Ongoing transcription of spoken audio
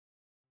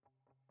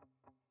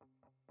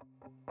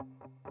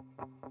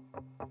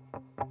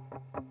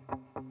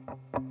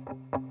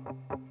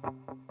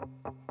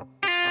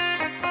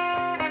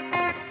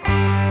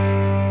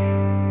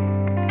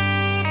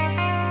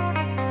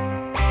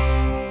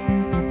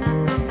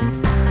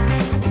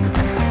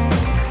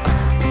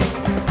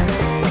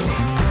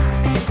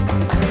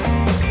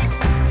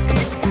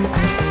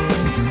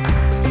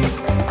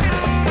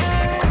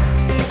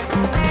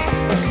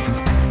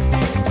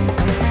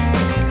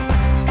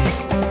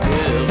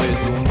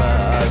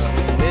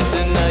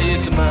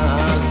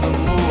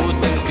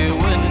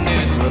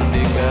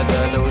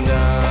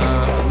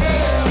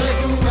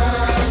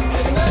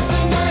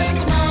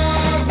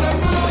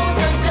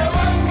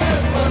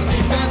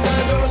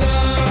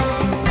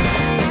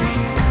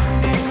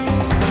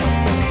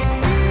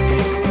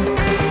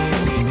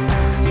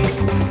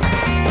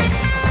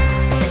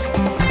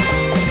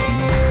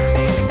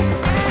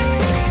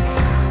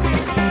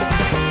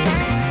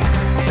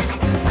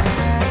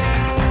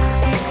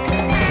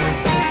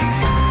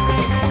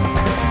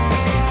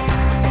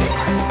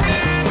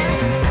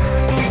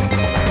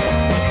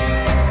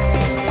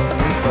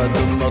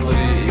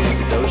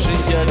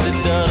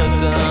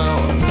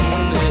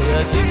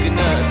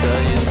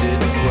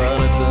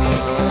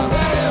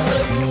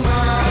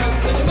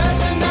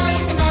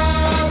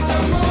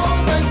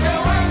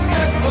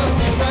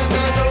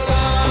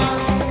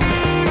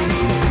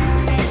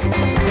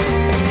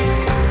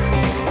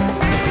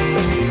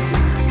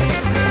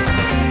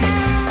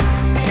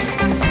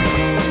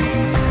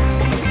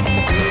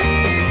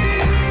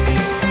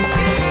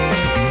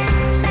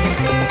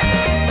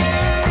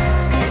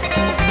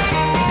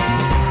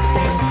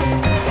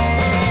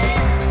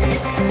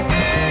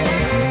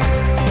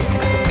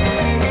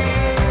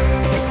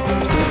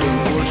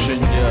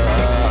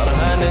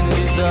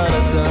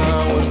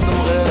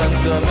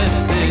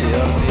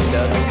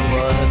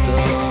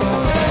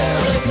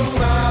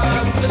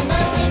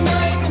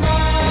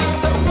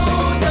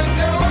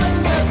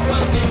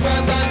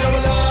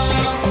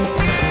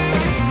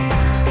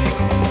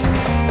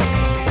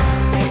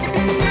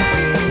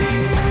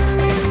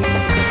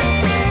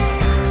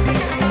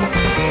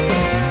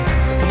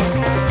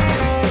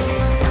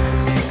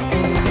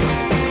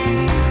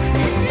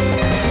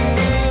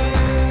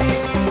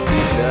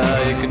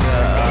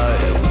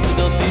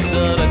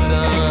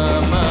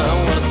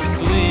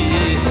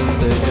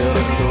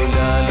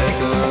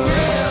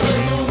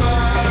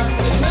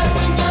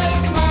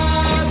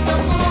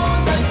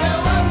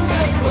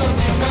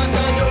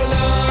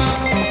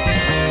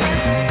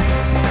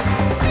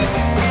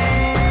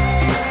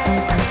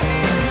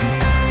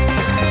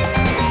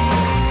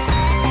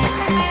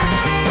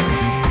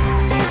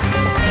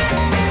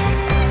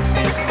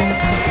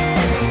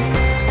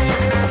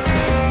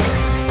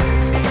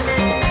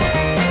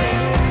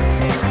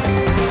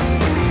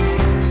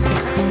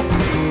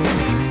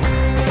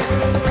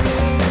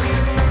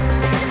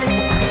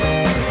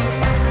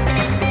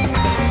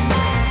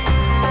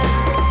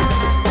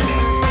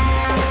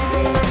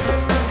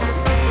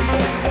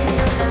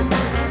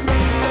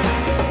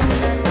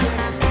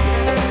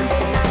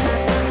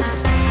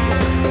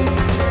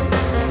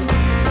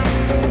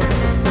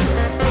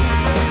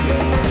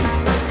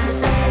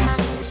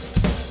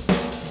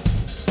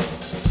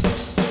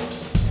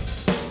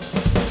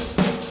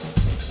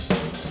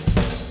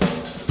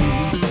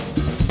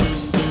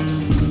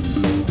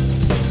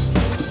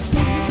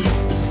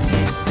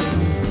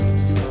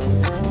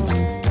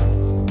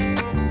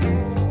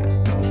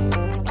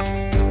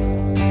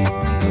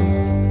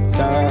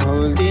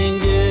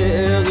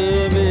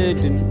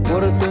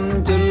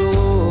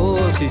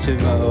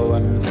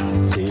سماوان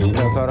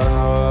سينا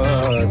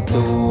فرنات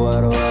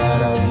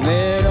وروانا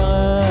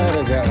ميرار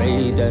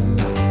بعيدا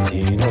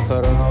سينا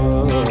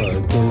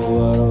فرنات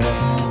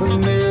وروانا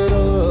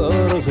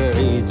ميرار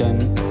بعيدا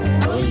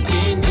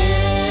والدين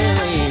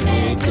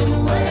جايبك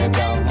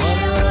وردا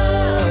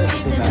مرة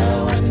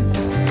سماوان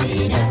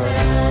سينا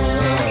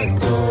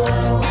فرنات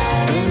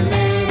وروانا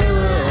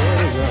ميرار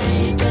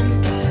بعيدا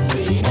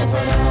سينا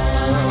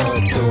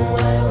فرنات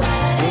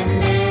وروانا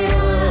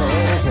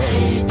ميرار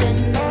بعيدا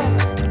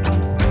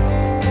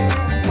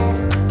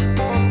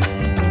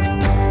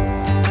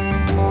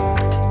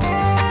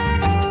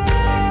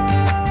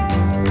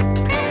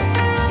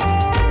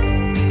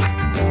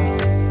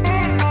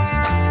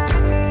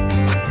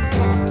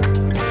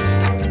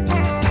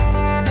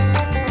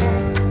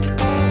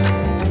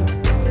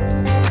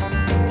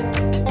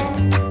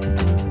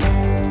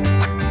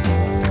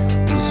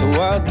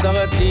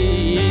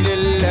ضغطي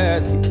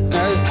للاتي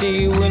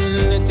ناسي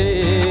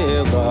والنتي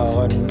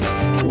ضاغن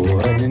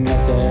ورد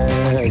النتا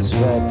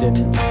أزفادا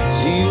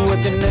زيوة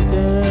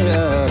النتا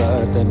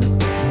راتا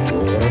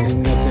ورد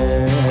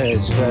النتا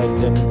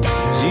أزفادا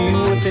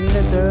زيوة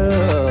النتا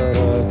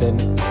راتا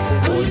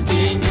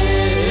قلتي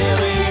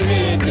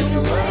غيبك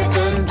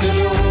وردن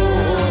تلو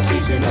في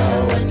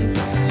سناوان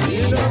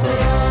سينا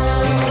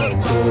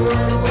فرات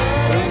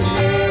ورد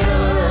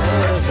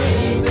النار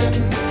فايدا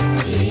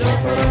سينا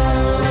فرات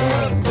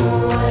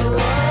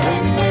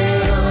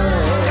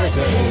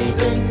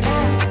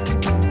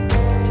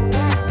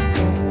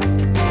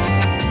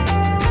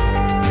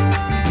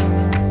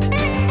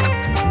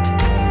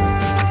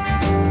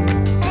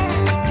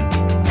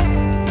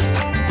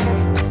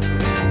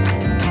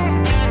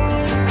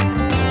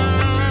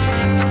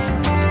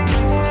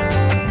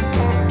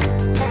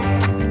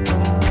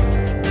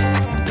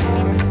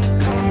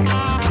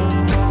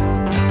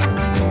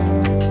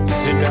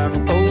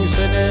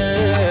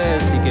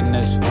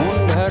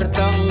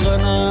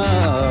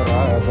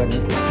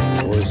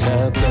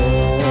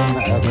وساكن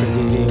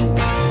عقدي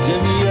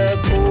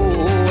جميعكم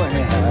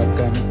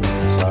هاكن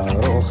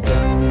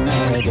صاروختن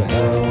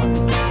أدهاون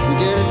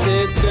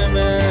درتك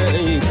ما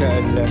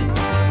يكلن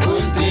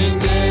قلتين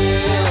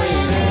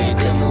داي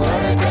دم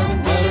وردم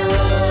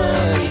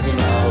برا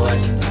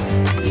سناون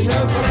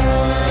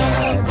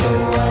سنفرات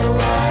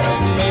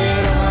وروارم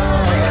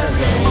ميرا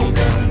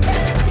زيدن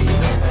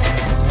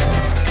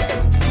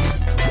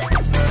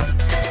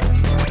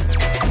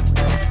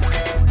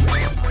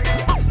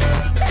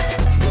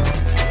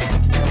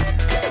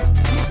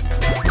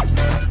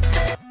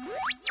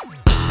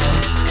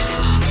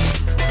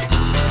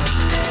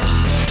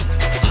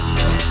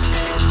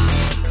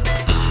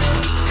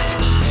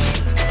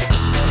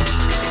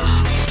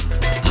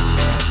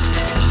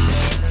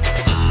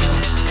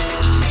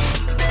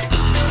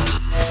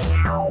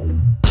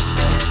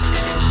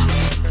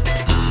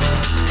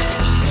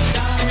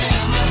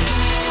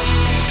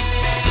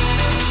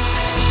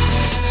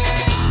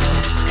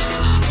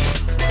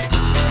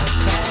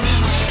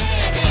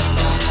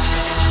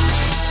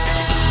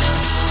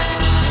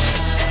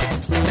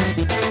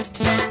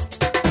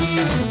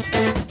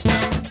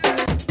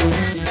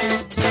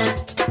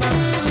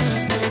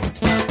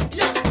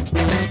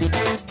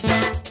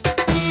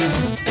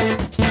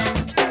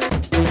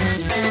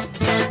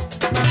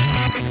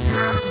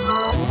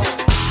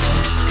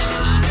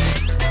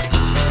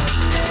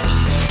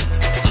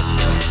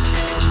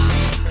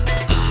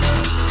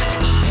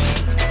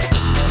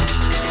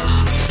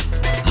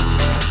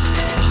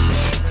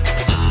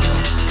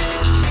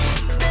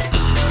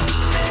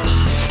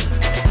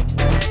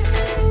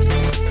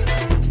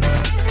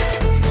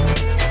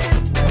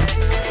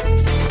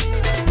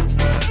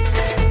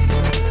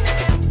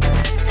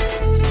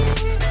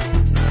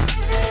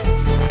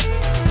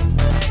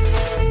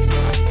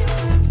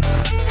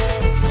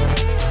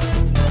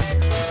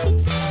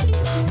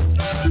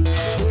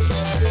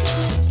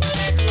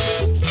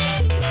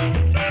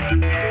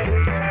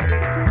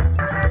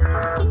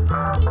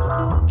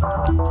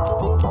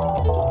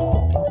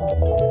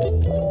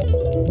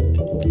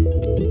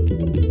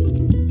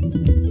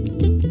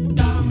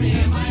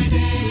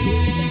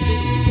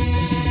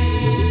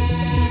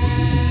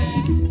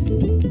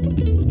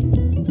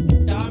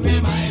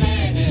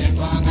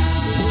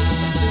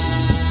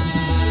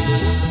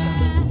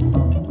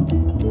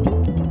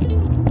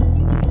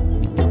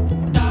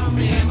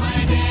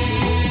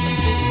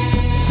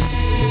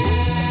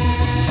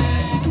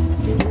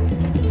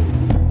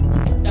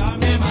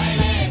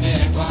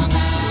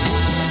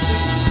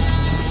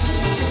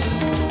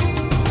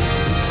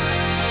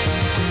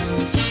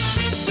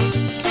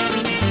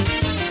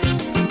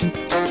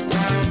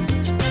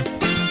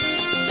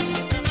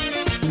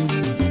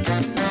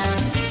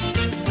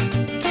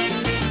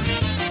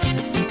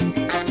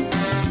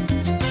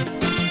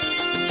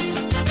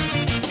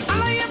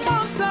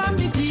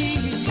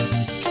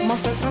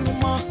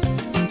sanuma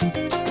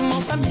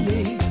Mosa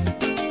mile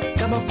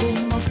Kabako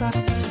mosa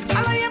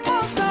Alaye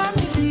mosa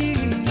mili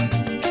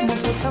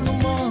Mosa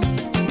sanuma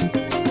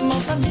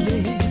Mosa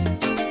mile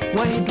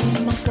Waidu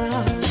mosa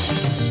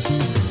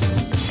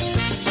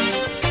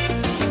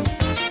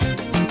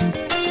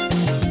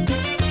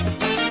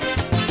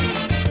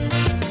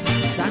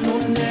Sanu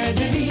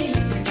negeni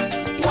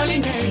Wali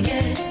nege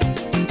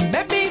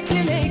Baby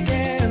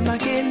tileke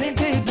Makele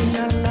te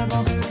dunyalabo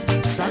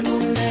Sanu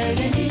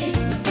negeni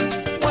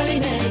Wali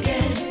nege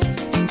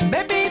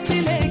Baby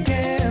tileke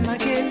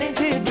Makele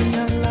te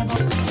dunyalabo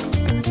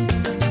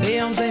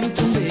Beyanzen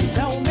tumbe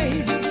daume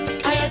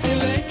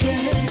Ayatileke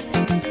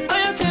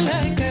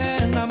Ayatileke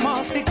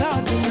Namasika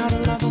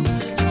dunyalabo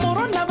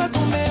Morona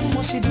batume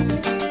moshidu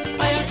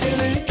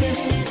Ayatileke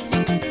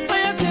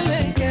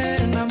Ayatileke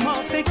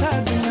Namasika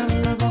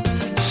dunyalabo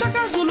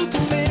Shaka Zulu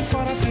tumbe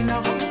farafina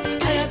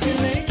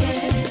Ayatileke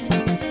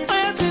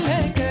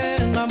Ayatileke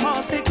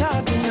Namasika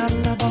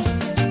dunyalabo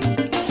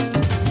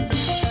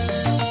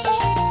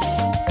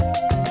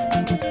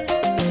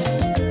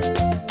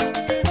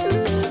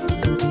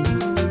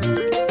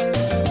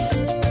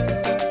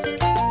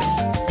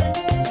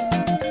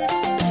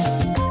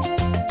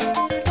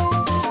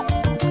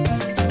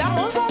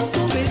Damozon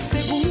tumbe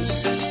sebu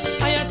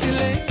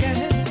Ayatileke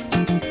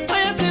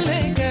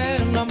Ayatileke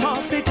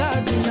Namasika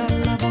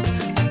dunyalabo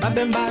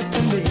Babemba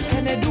tumbe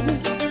kenedu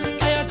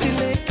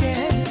Ayatileke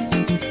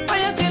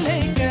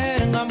Ayatileke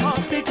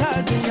Namasika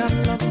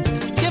dunyalabo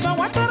Jeba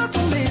watara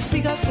tumbe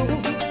sigaso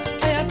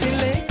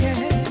Ayatileke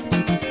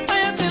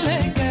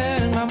Ayatileke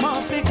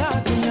Namasika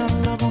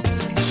dunyalabo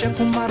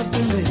Shekumar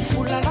tumbe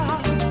fulala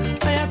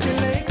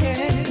Ayatileke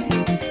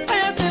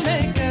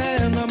Ayatileke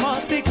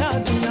Namasika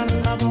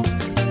dunyalabo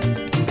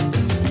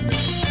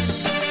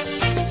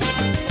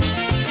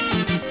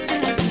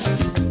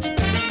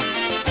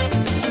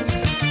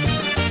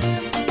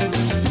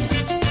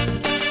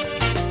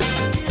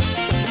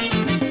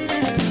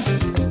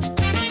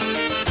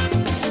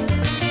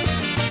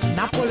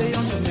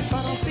Napoleon to me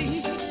faransi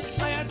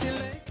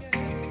Ayatileke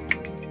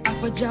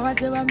Afajawa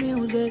tewa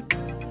music.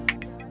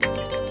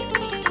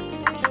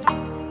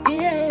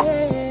 Yeah.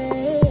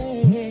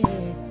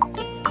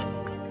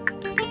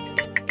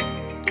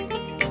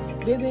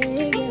 Baby,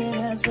 get an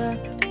answer.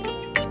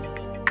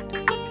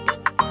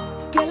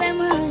 Quelle est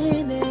ma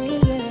idée,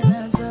 get an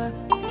answer.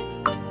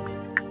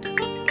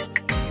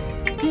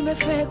 Tu me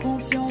fais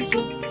confiance,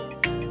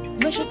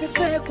 mais je te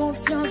fais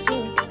confiance.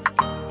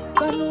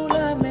 Quand nous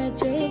la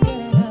mettons,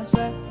 get an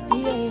answer.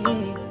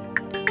 Yeah.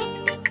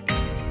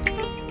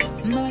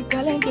 Ma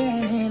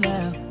calengela,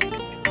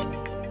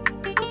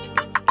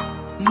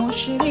 mon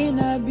chéri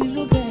n'a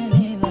bisou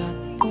benela,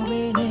 pour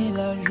bénir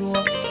la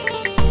joie.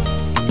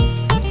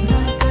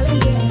 Ma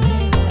calengela,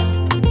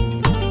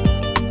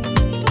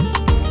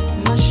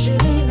 ma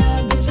chéri n'a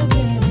bisou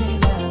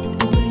benela,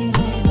 pour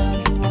bénir la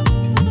joie.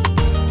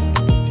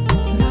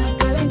 Ma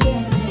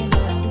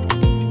calengela,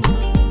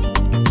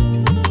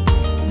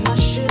 ma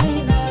chéri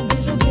n'a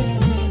bisou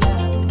benela,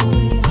 pour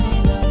bénir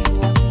la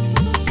joie.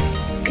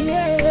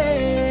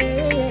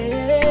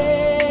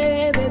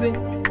 Yeah, baby.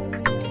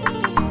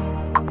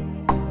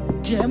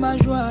 Tu es ma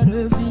joie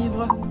de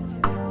vivre.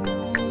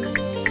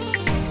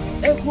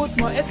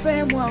 Écoute-moi et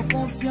fais-moi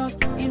confiance.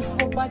 Il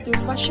faut pas te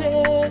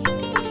fâcher.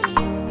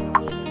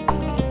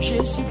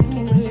 Je suis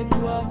fou de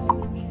toi.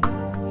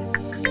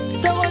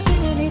 Dorothy,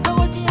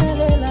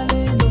 la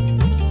lendo.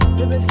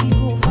 Bébé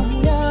figo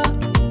famouya.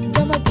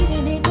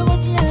 Jamatini,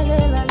 Dorothy,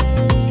 la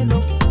lendo.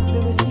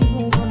 Bébé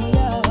figo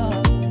famouya.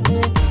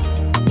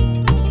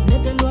 Ne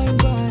t'éloigne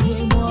pas de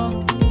moi.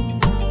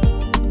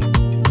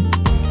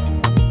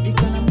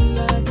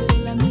 Ikanamila,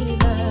 la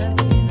mila,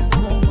 na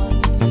koma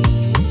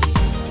mimi.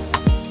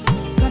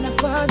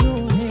 Kanafado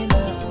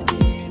nela,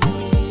 baby.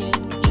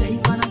 J'ai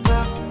fanasa,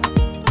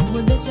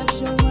 mon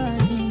déception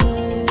manine.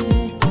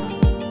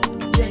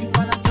 J'ai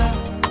fanasa,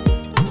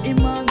 il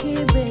manque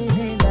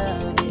bella,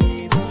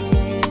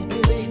 baby.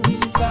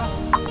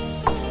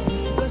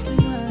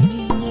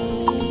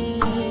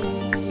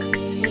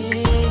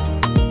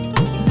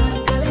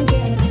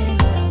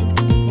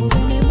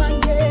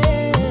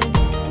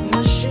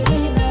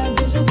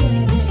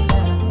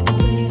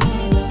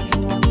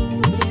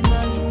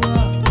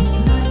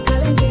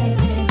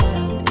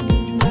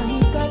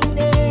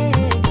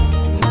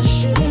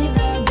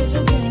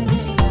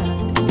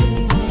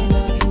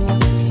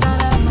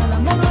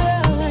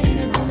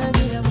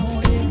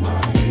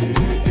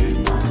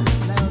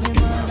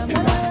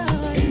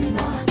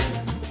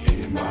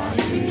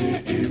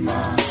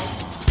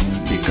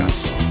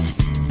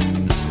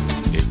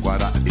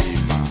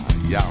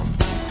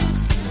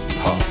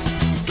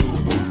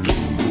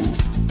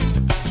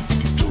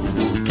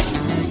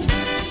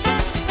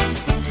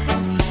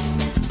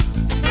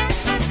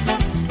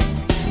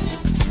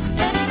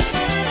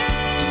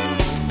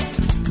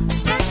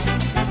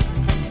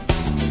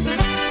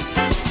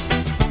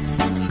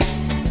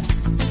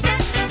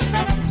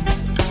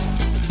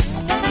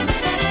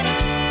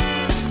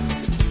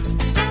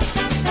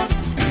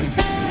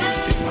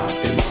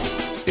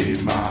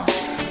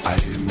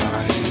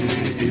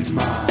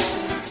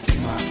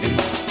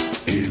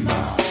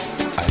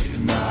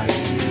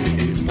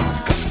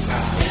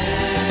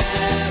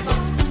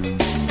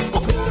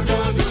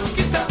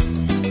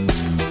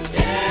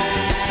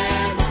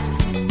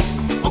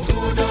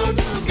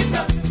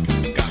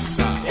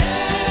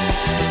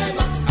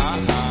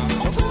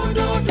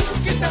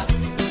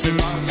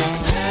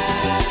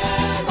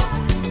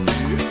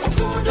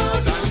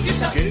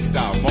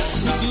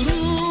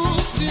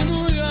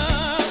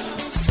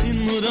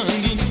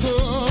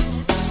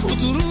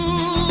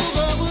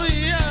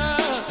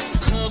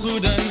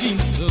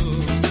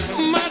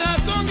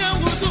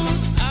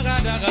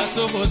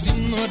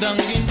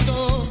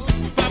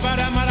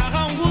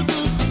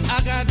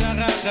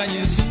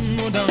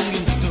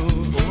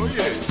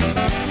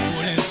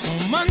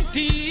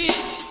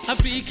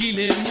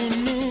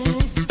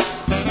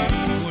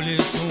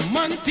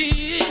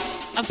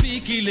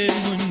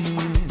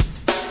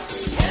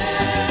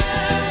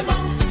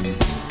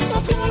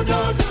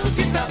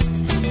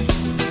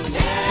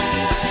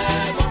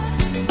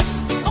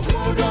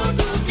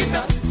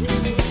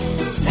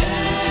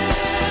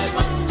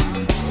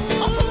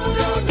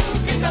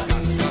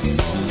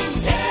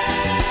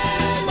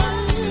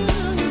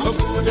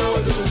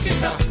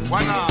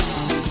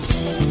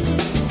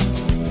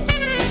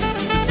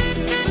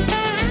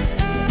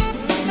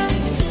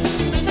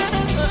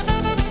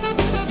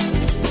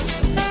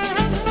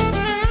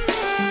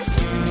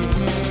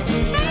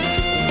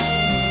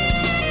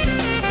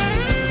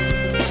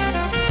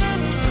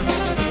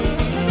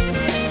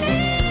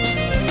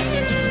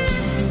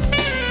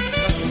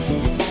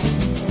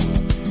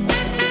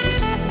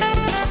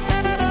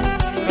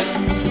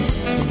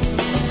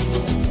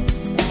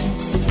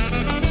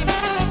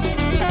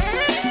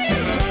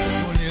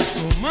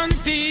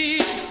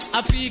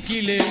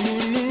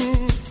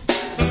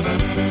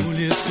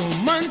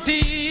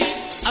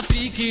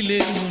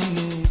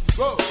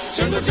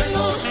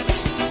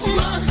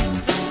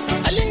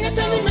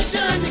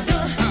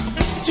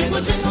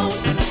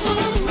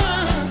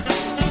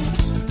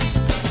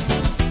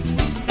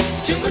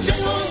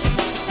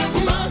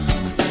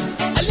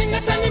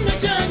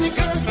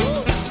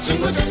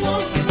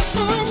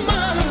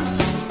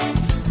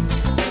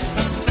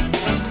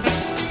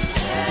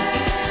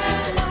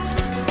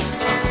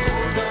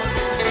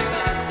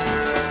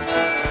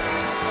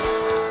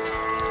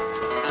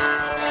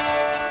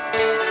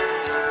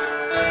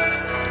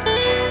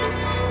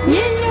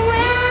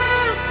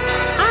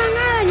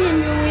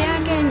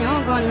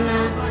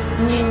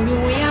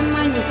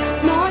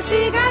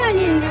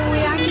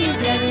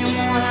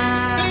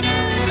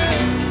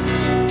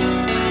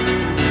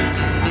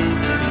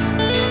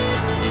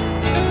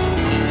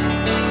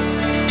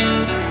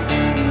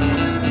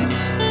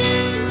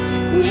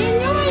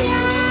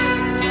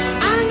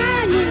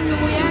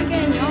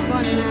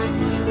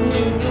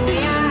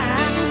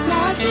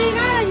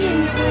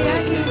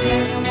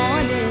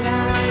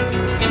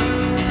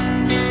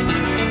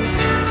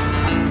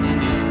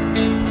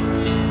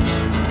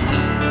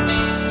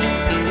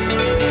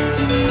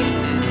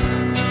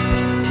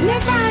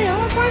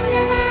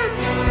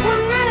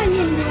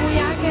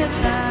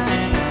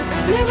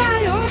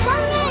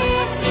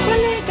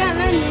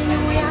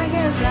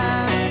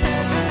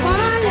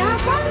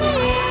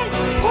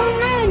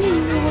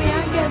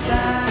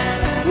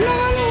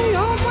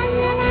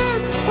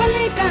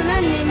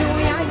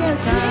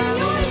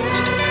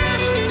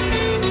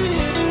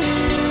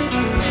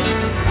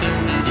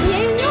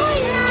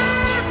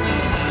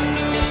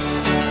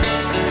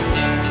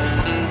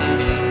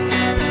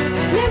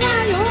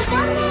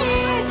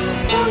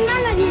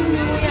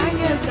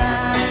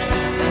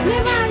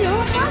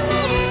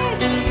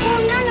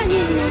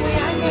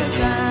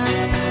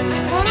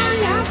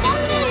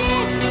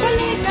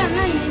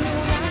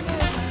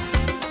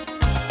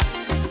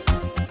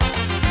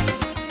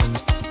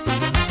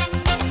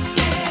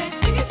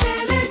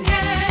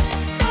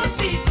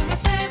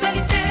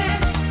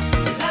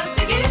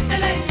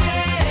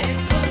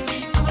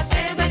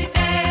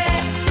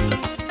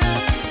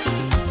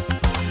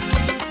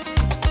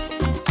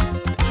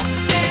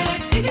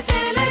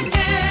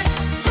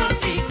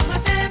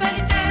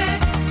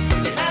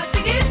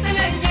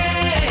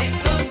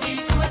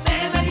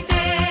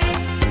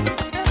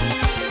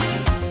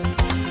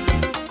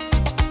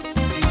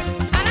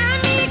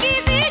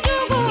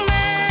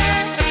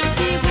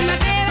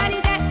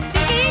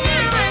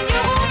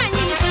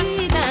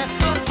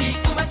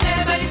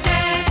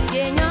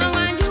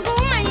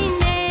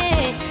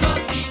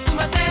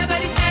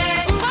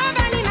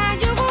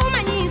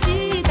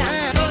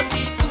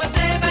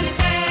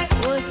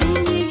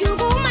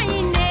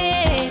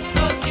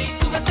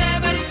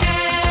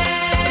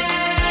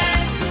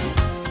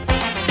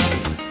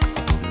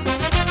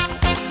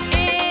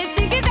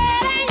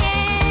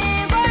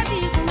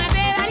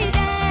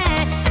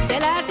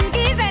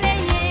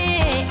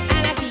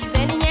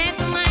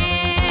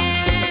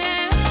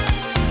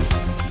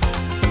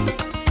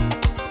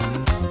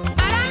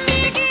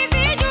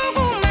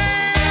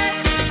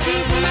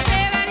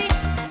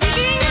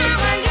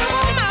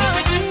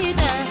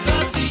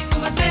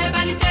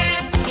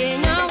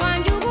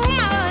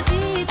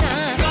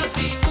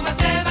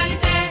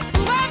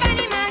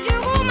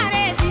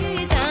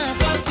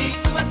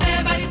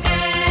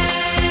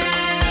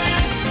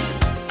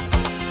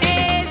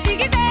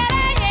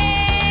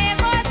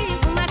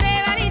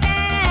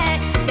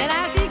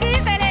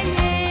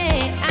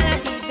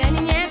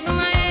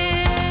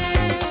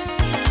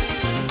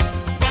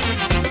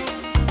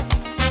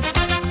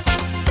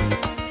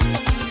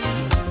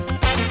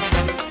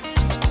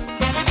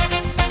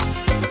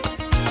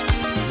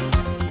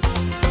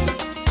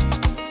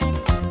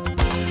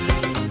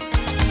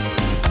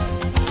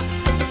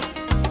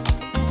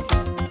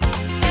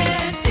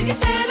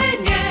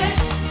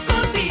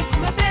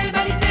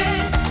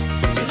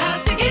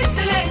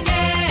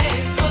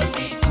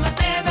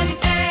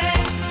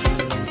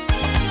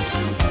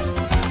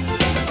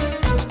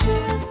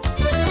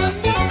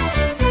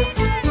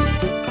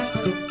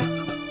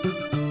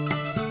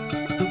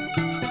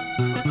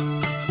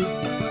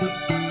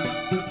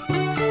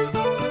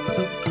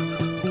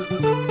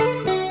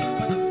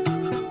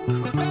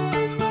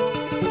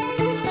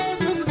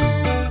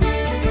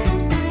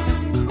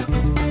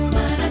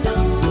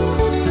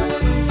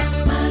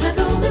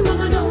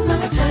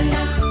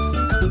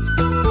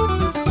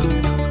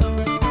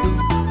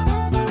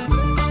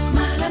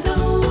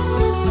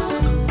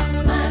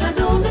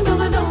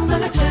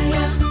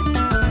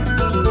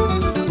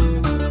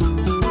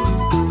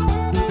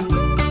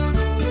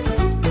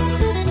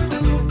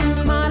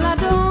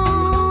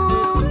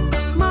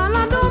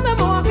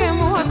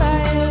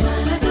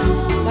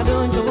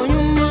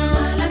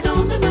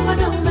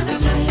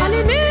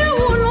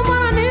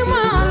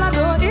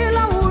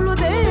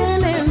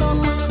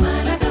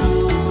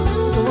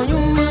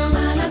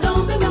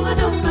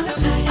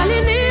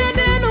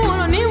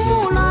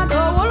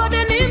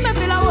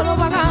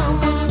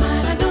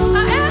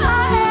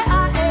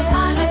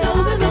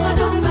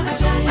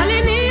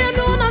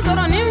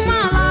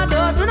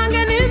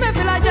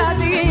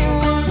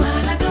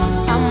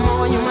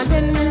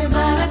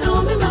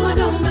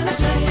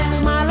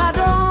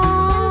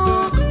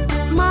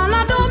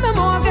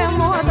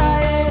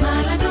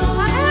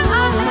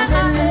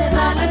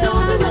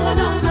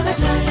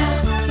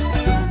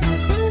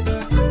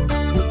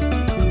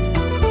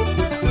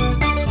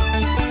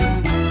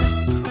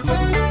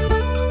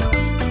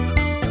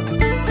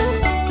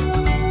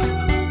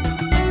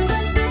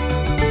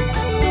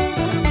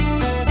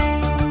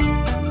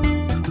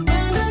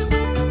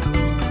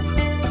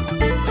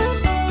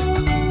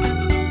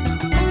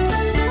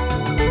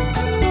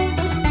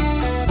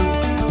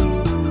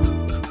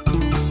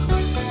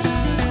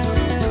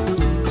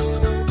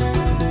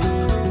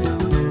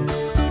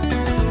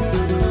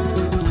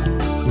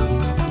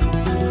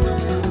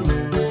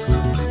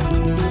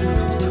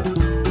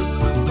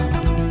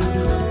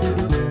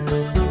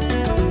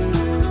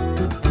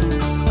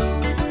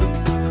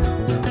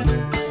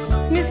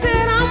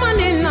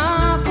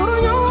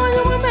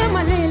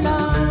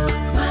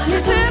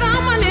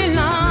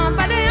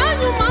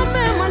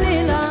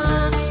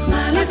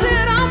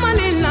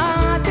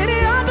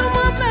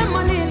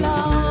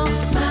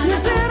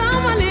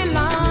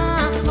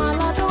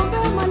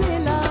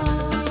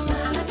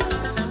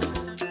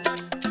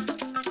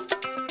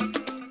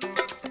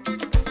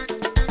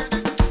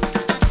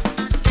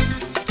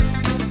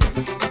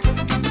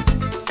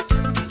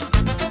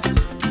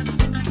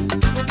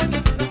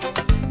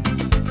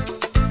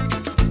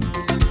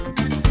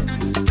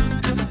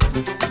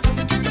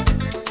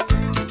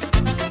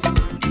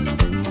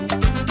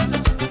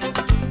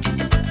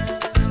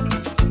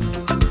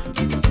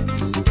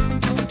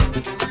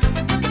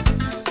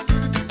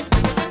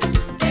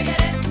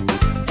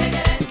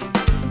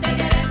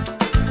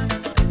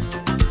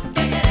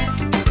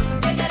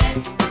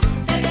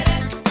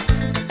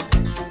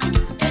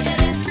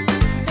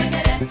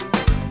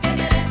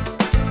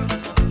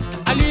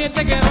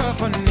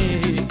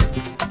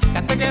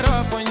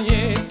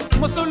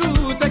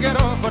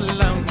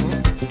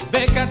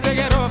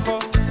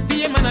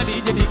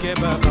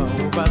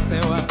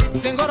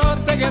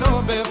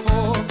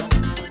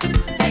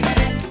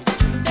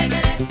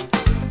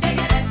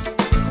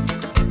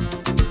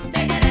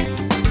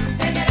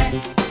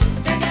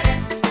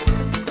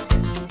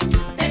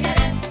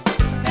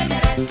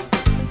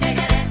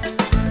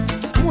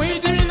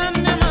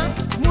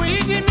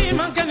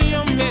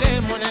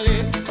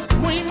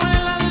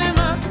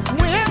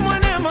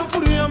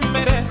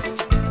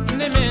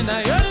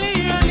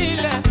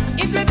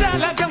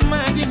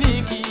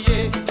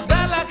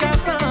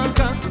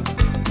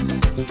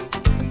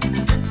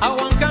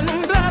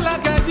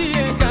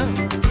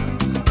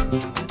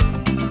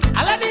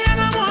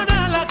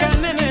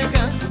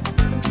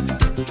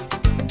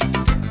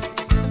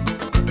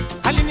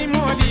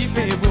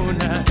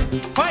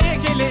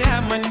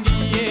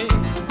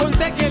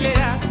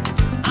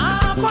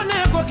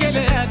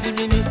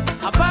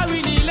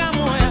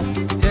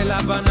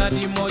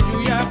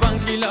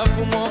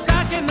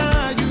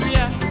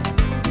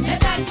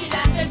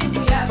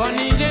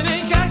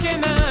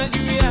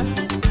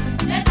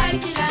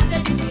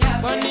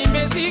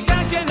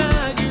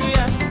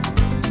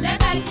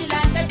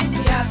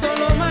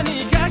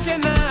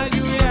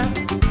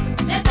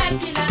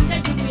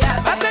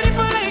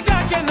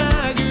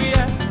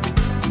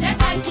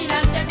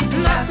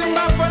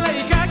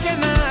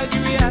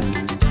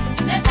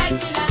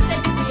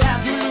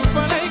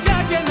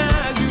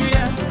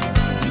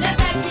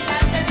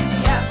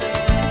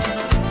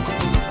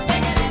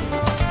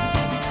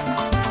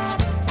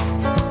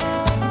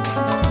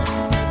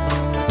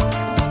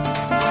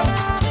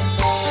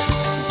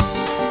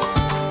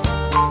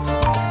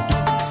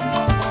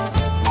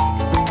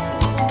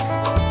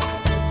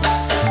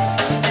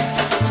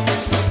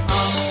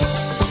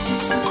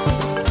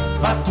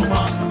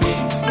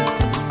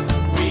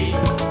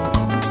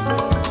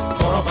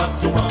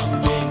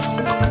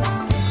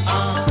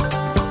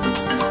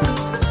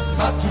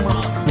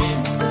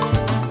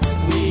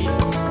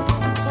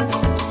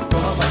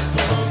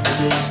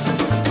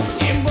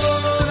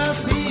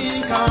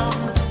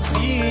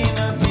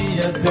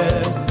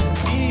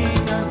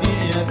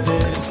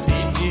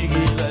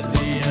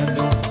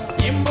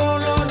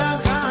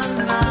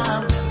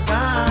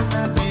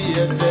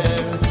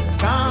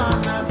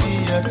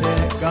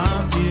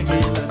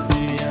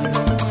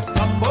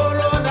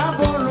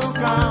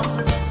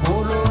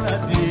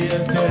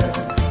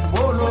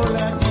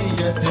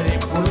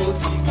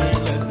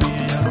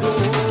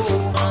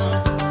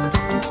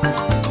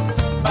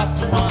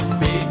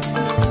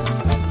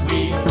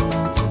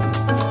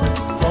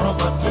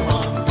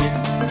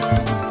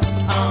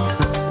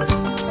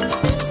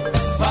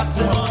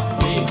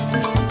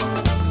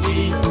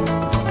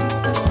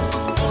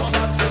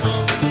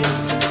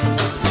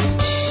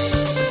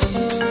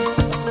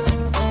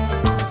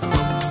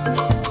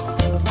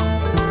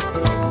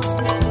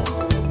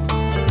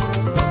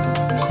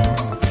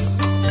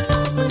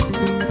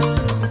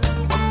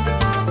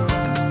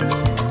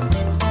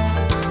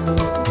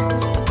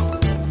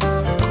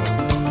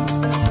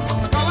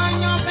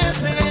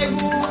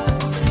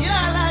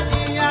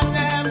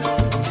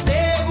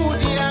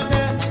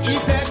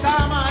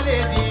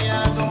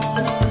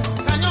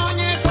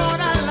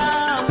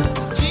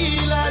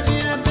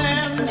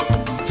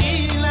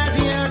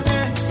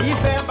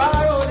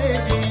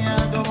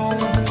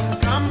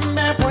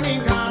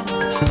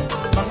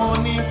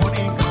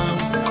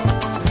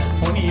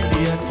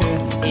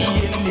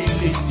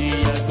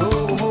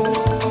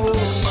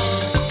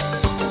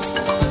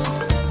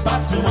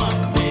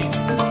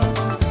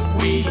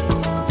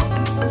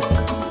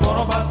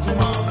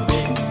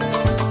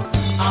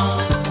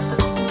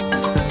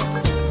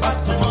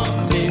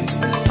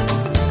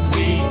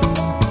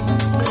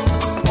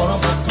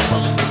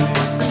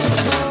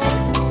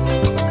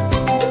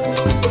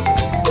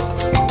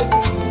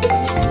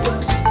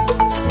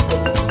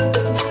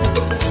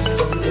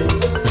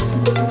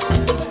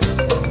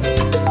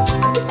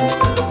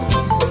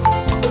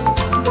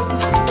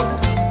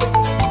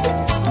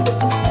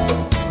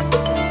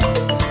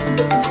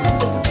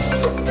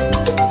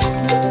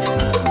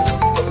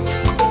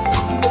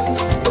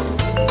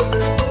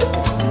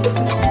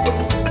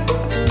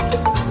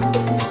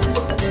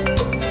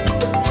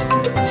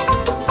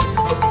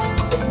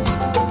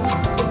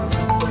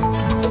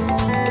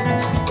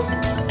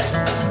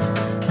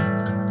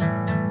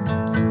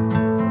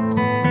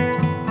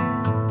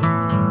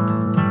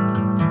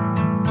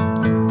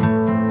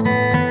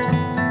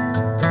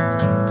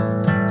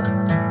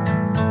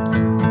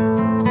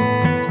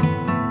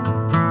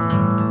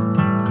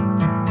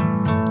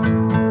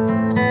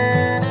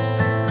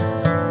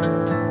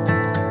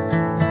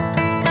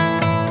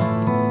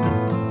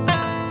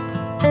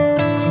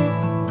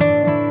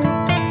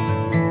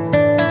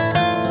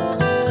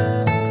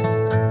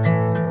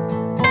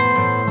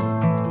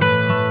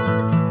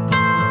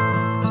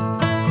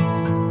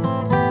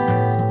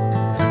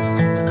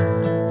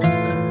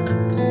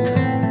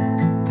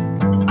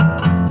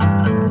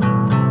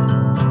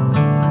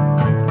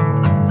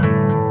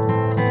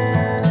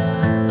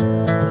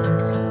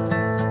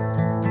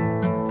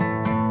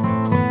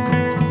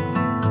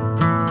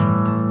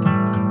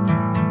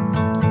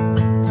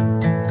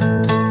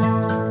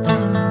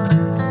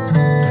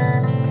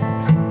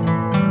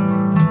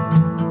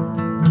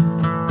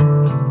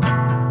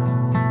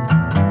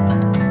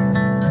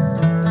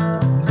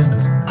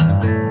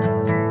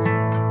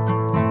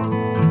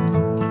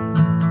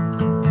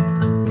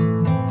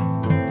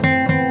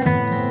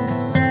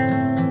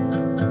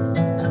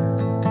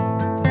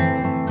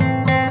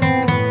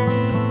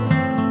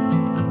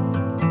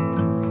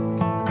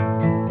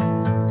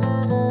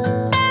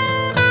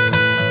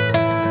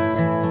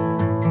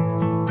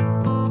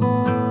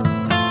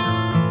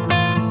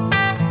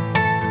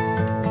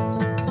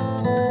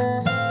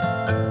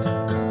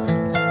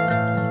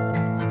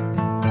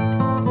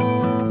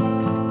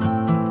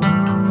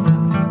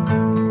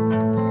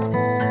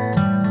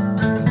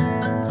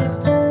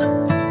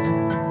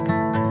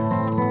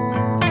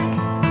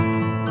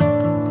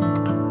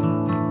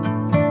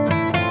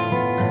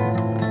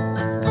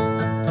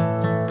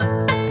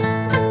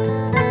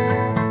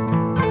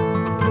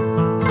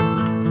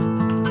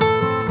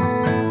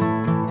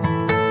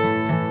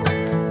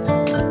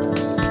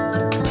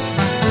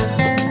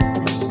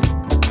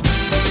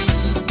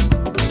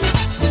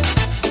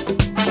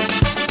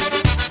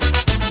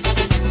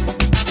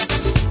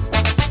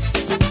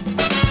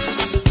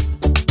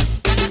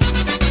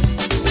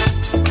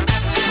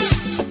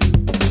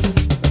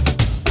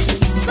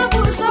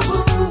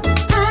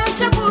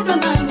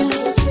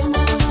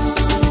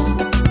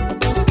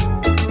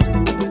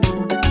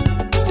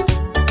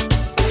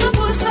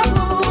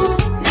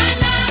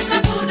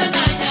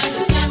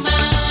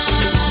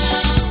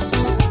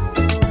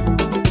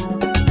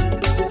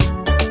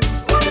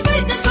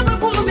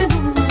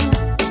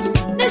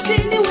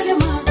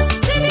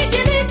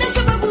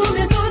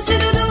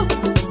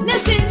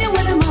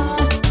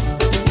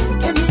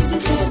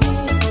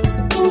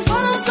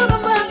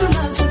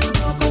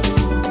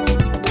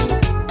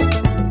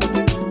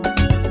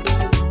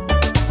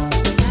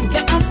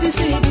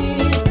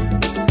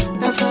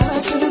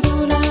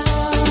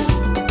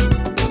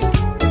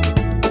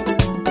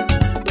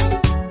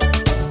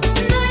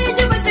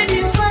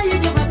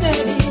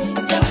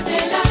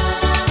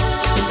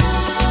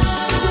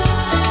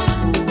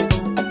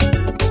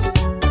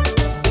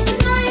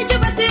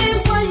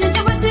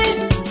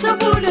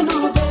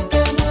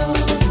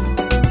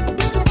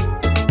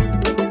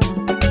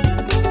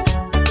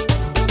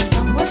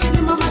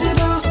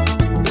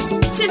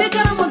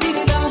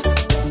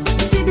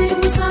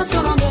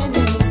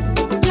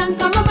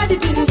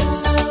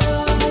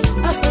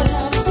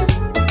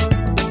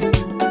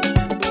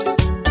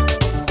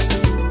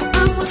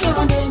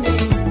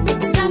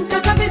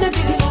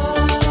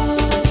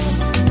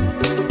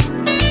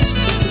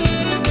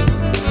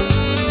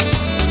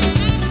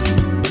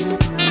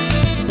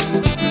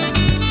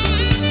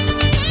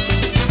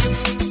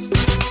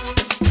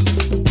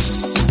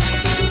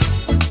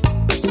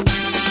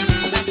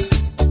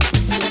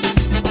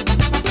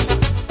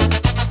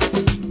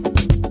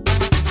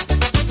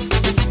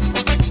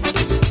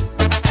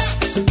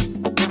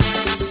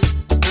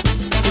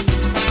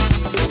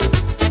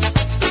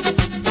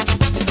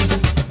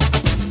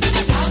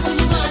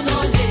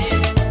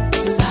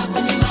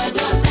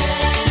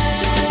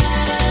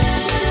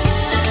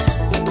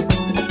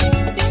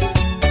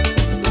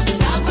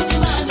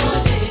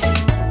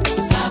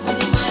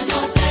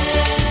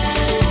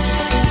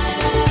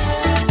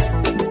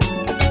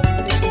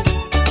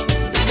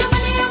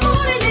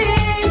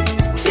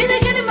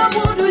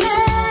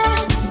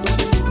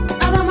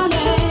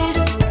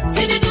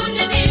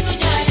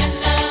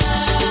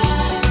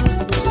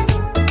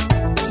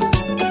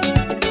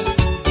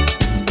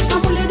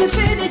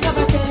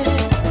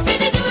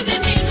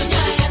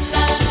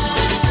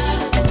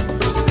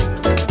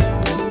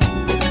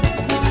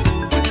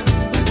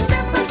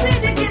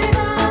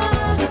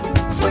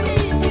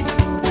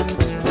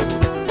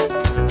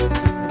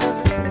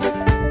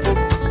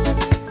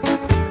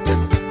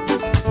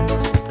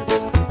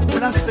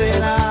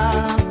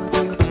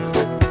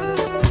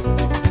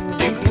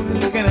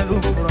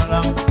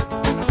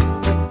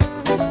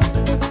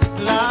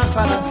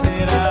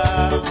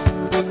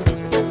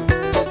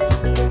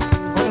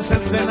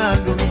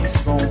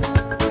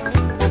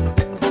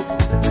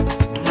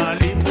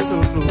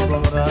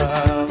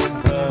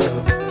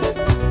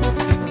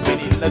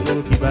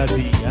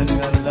 babi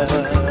angala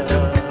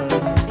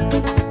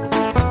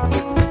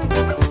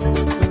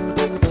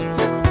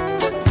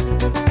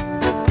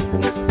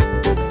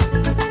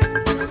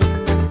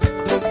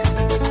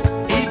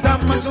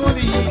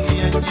Itamatoni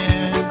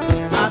yenye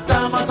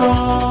atamato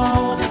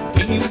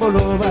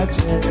kimbolo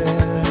bache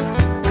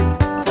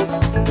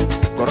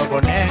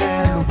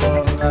Korobonelu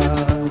bola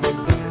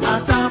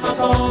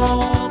atamato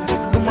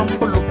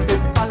kumambolo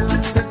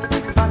balance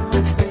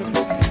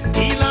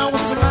ila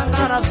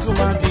usulangara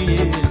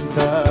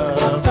sumadinta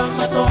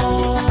atamato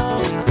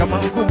kama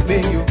kumbe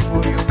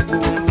yungu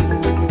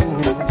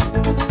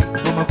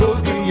kama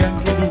kodi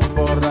yankidu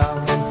bora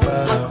mfa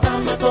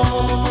atamato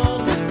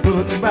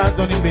kodi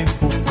bado ni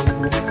benfufu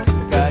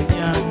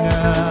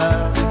kayanga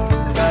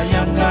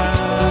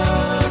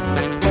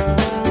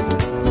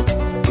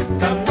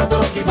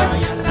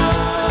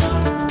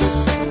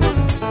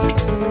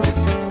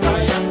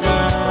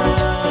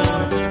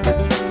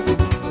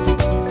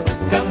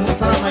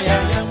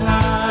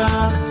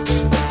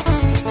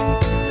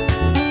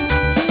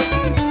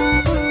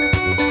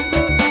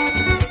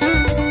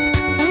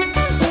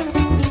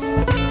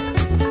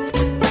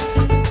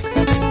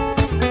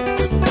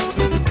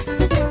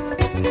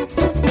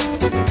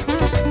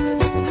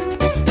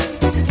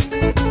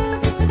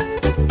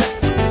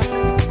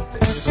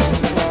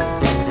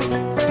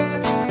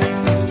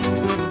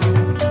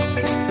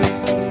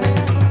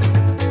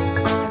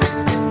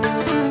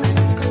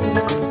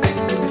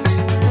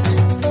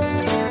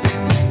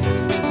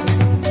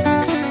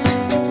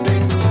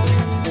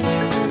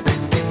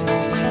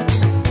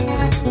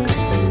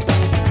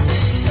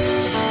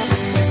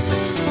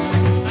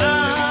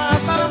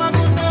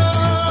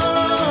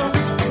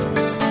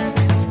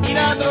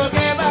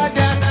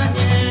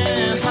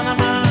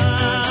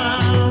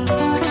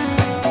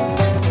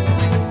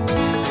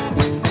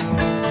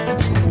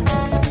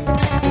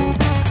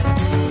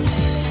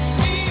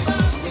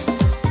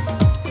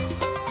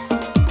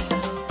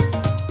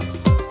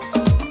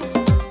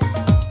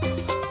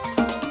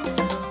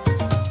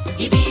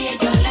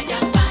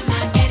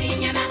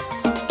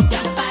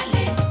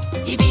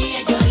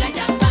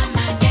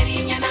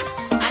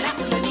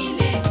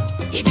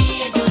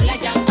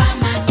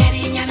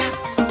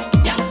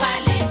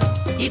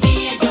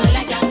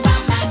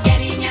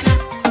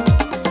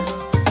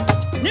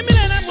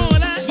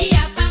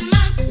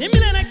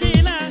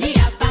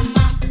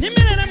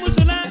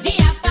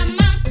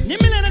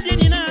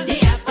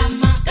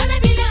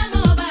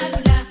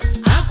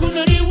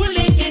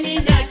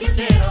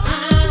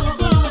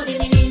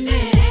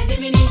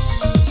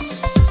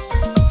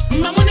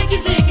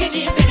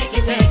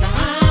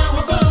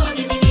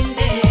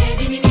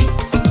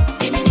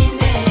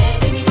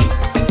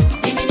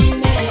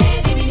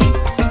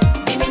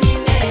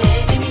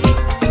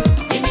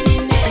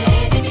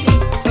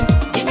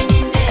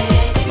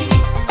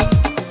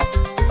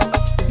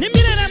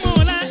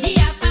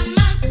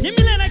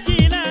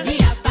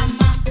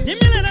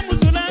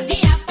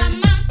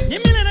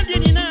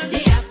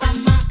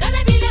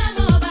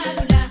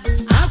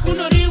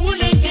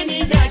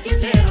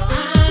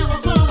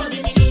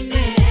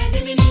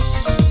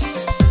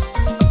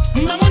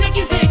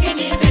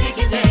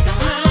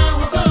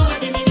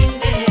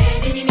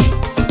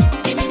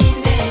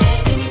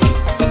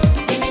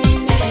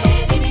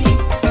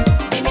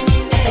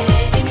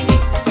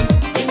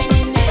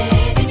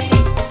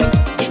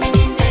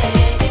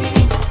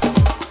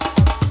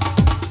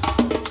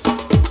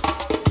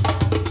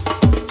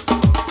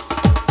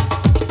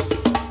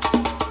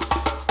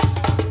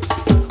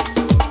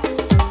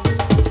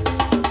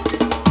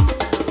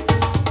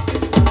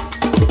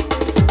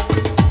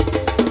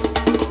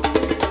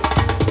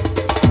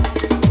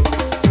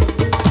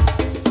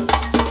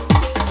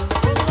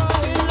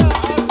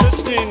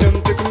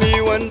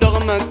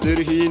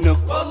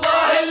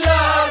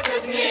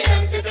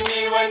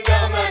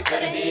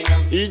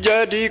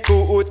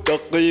إيجاديكو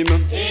التقييم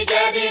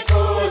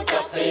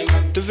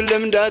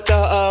تفلم داتا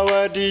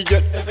أوادي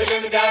جل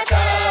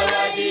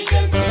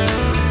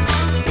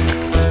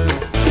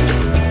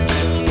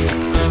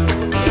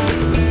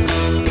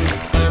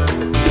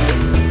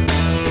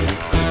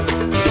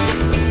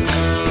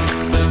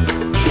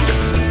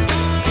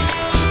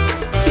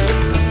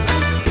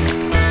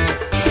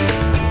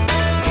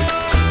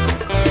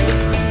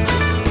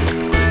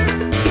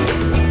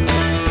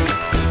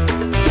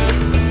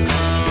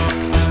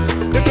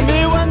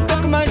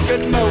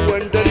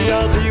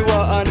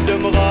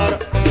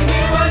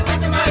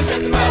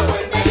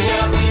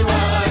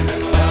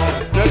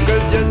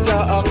نكز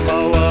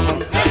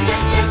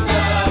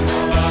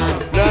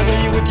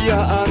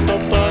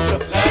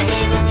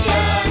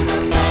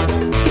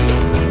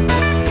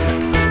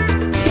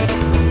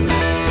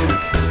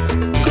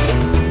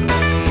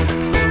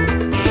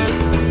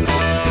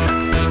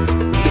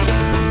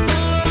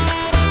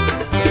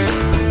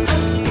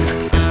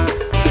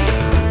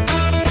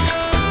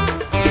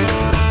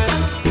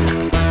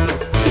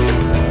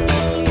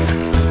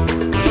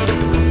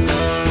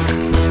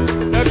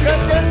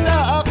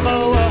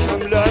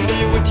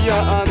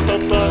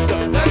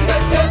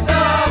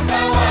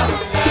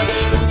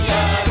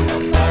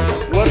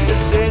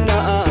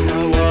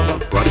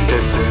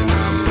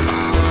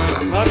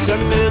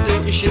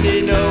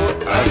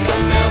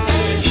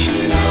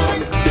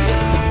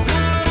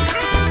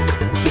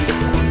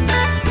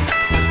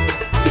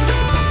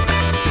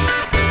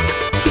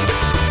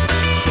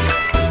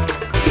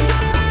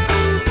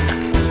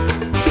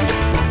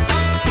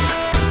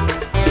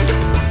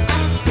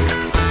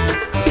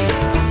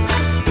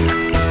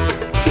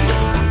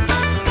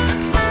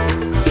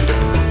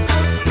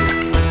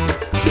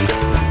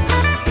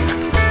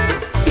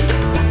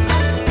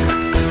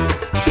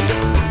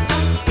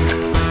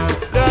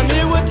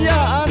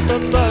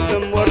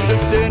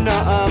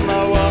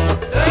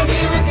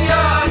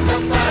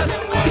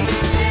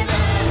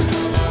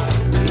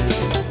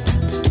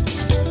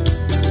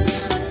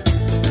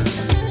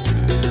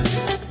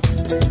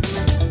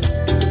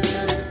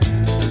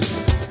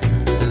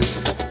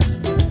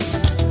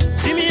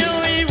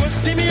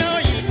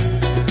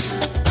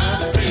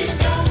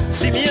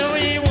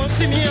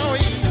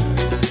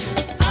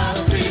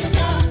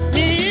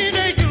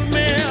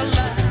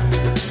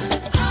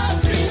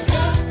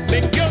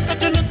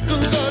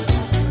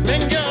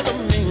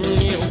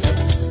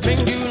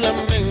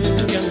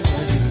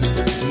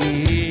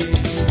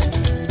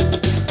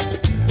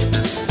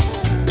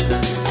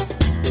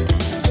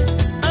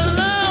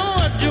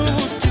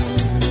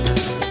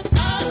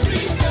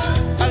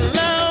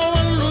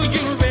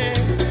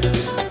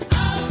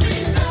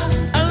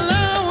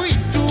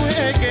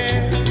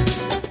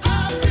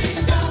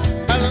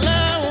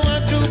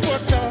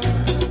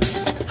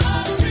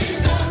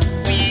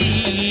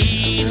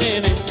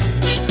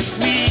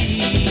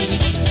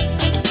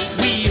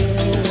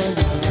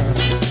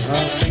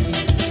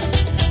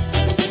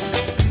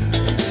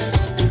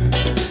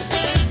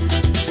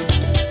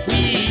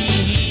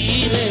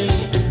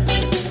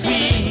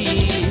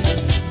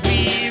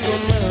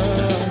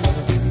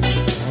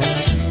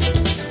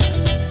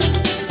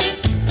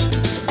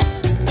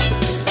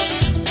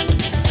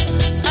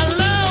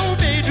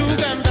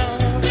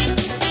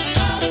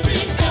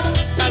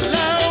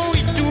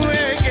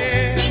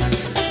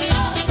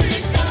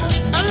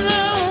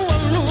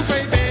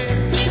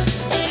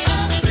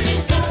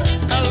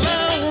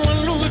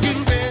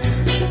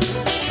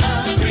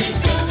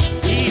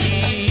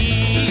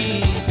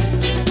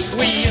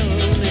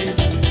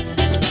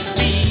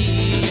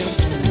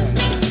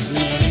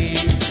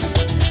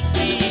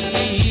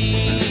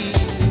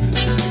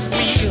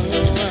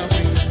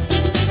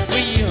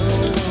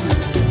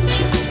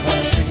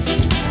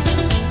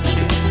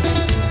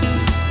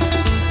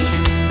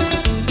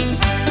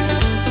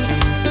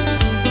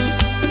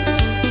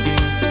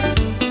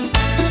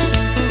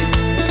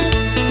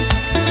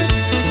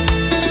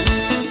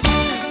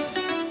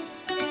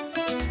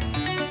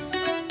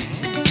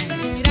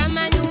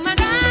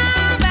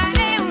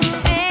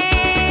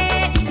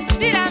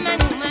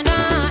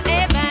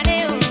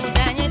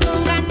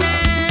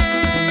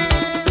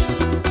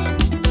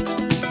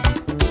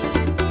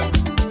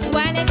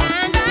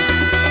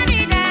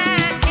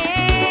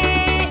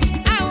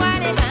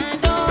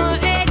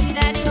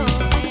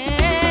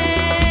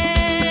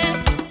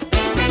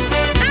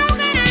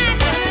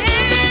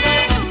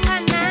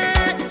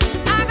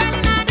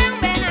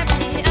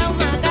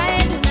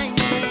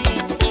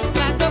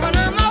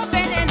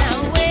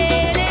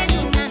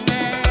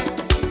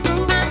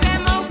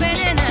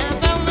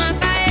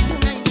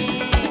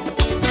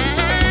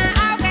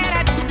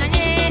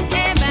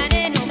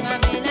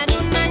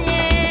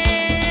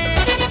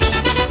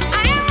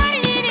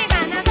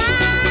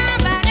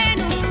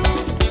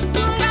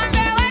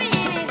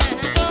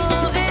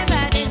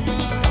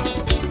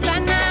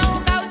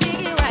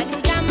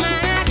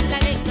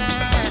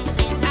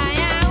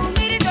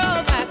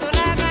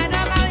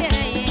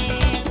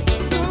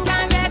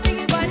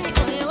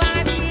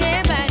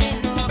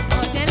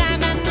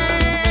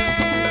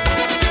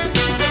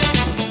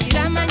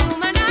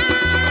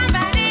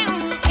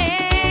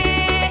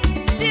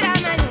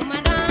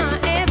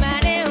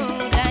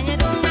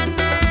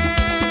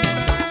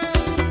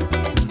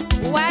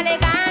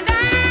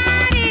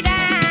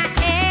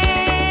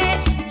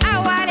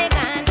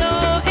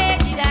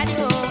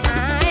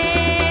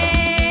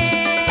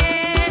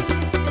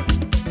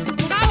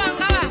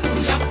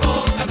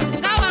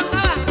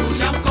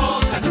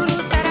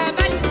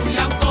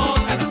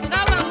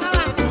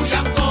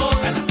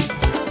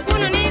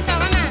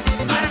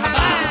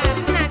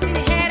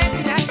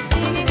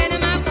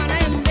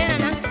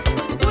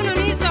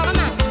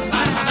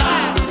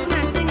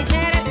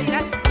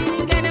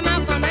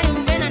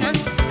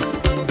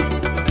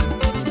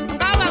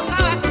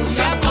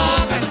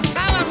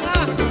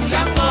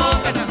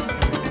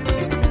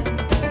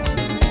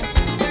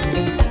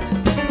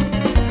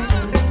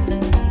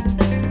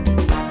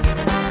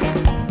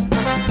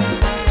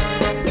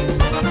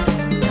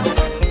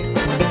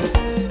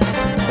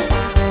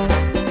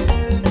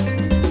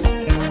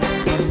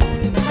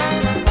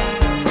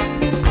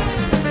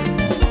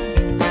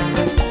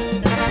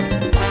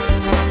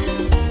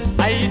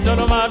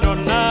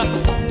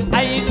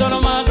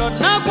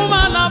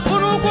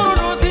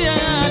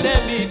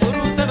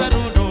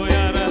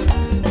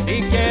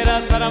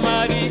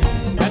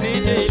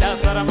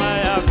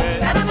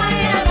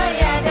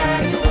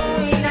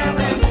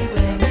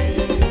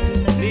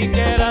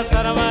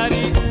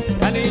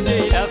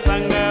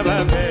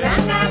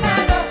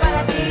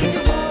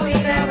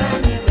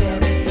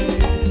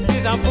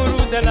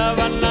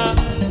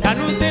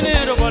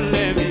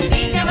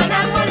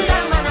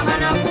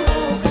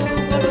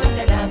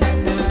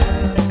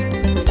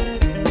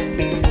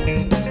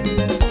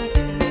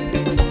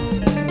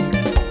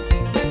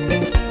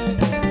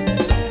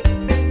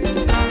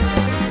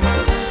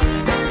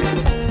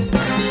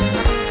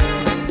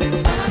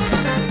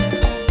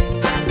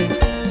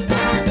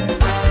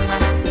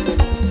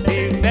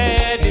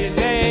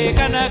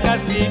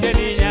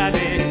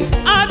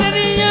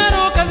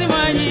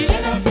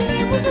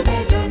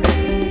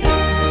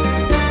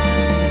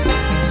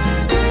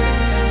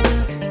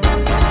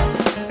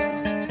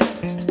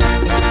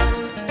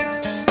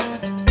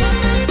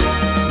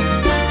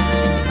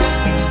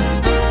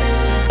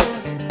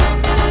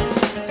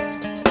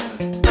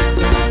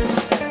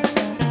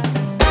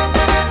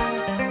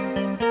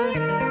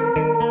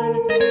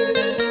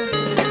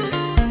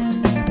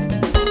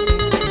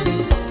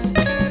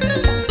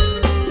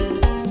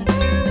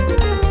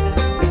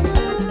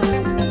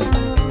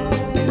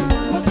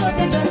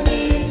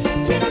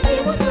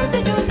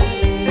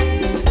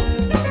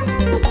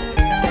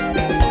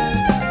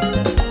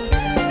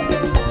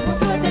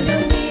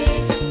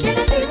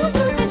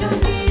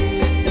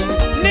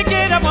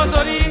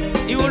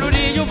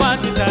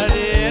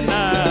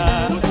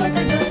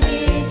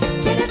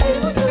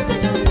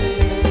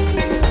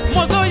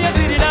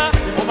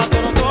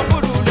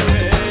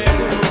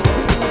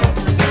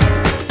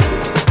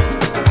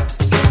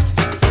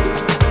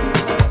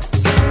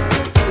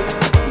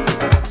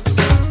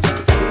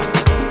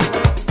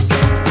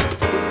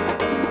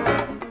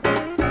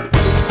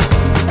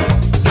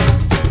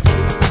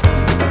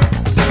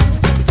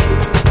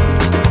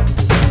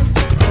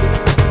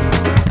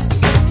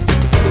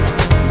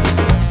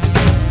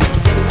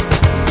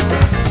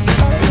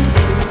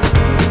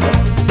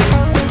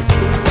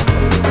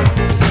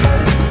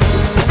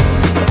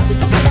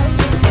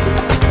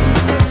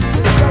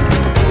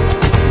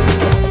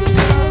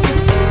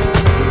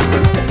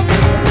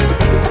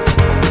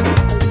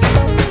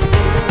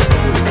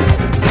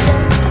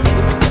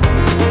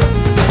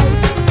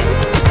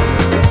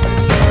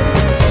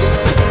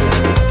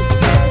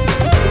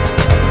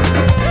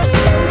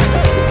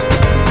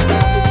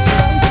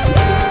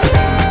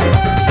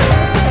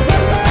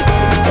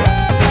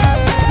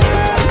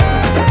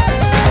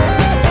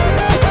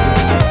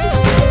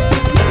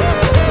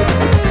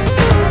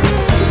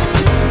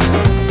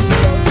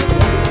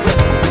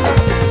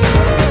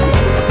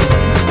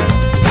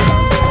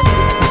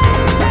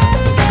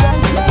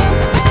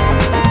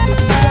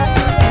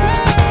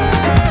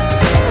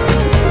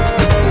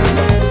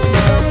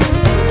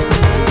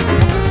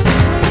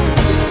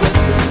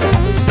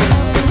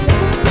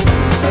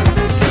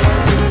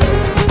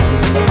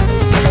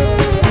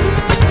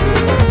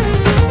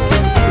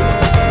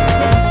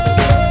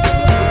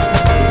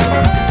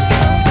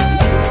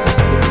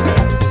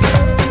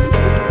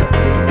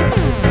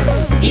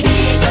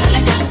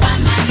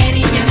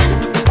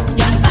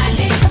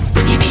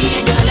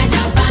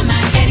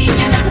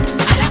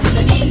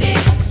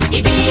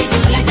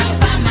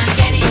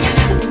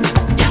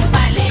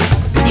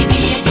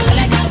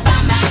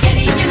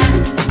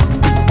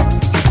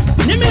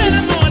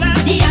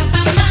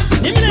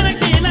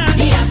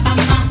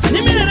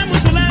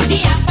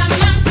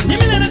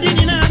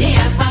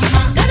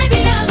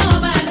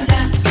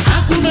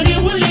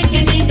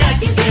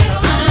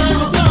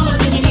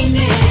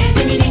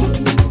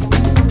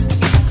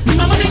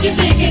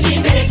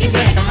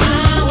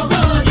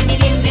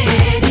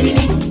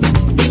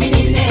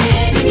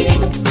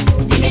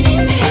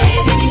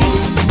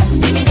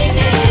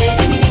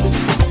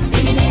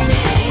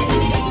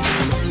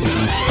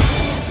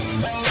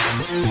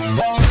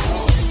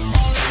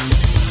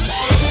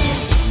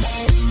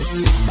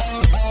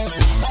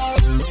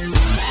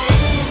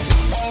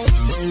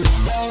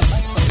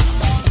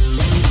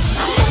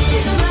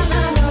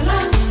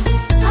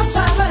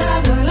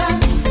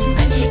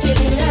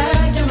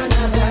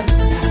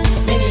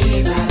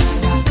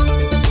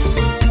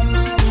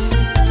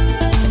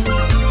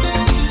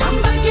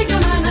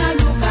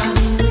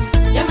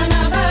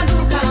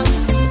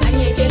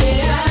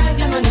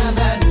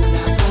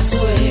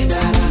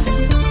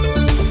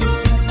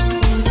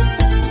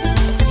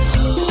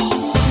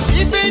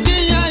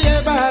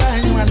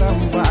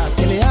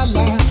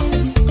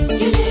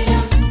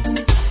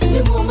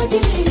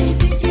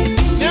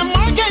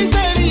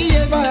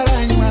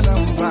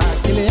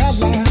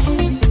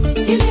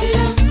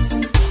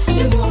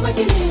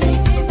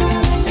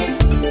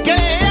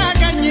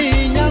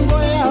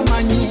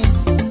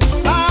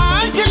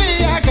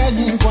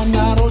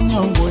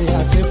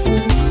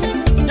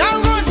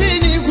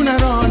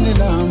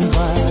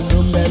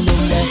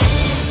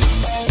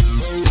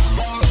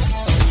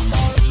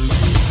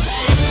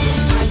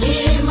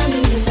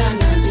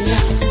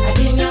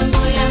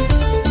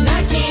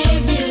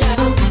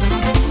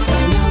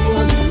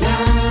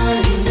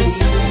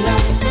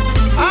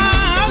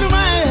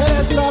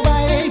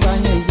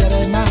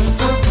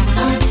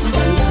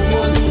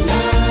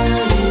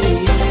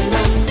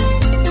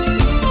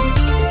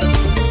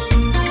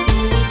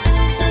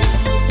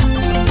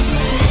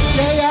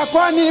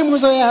kwani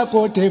muso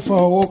yako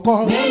tefo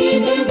uko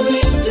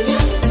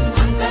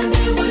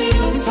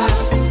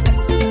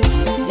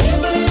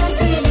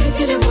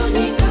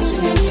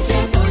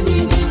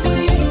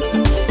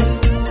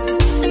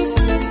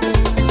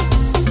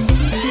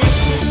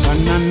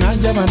Banana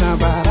jamana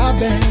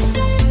barabe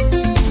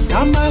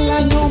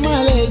Kamala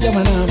nyomale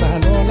jamana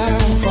balola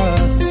fa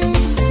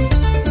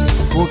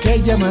Oke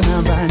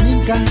jamana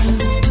banika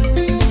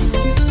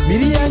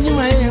Miria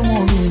nyuma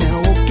momina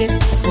oke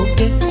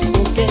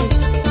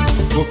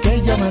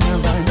Oke jamana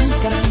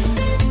banika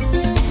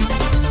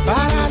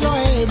Baralo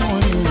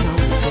momina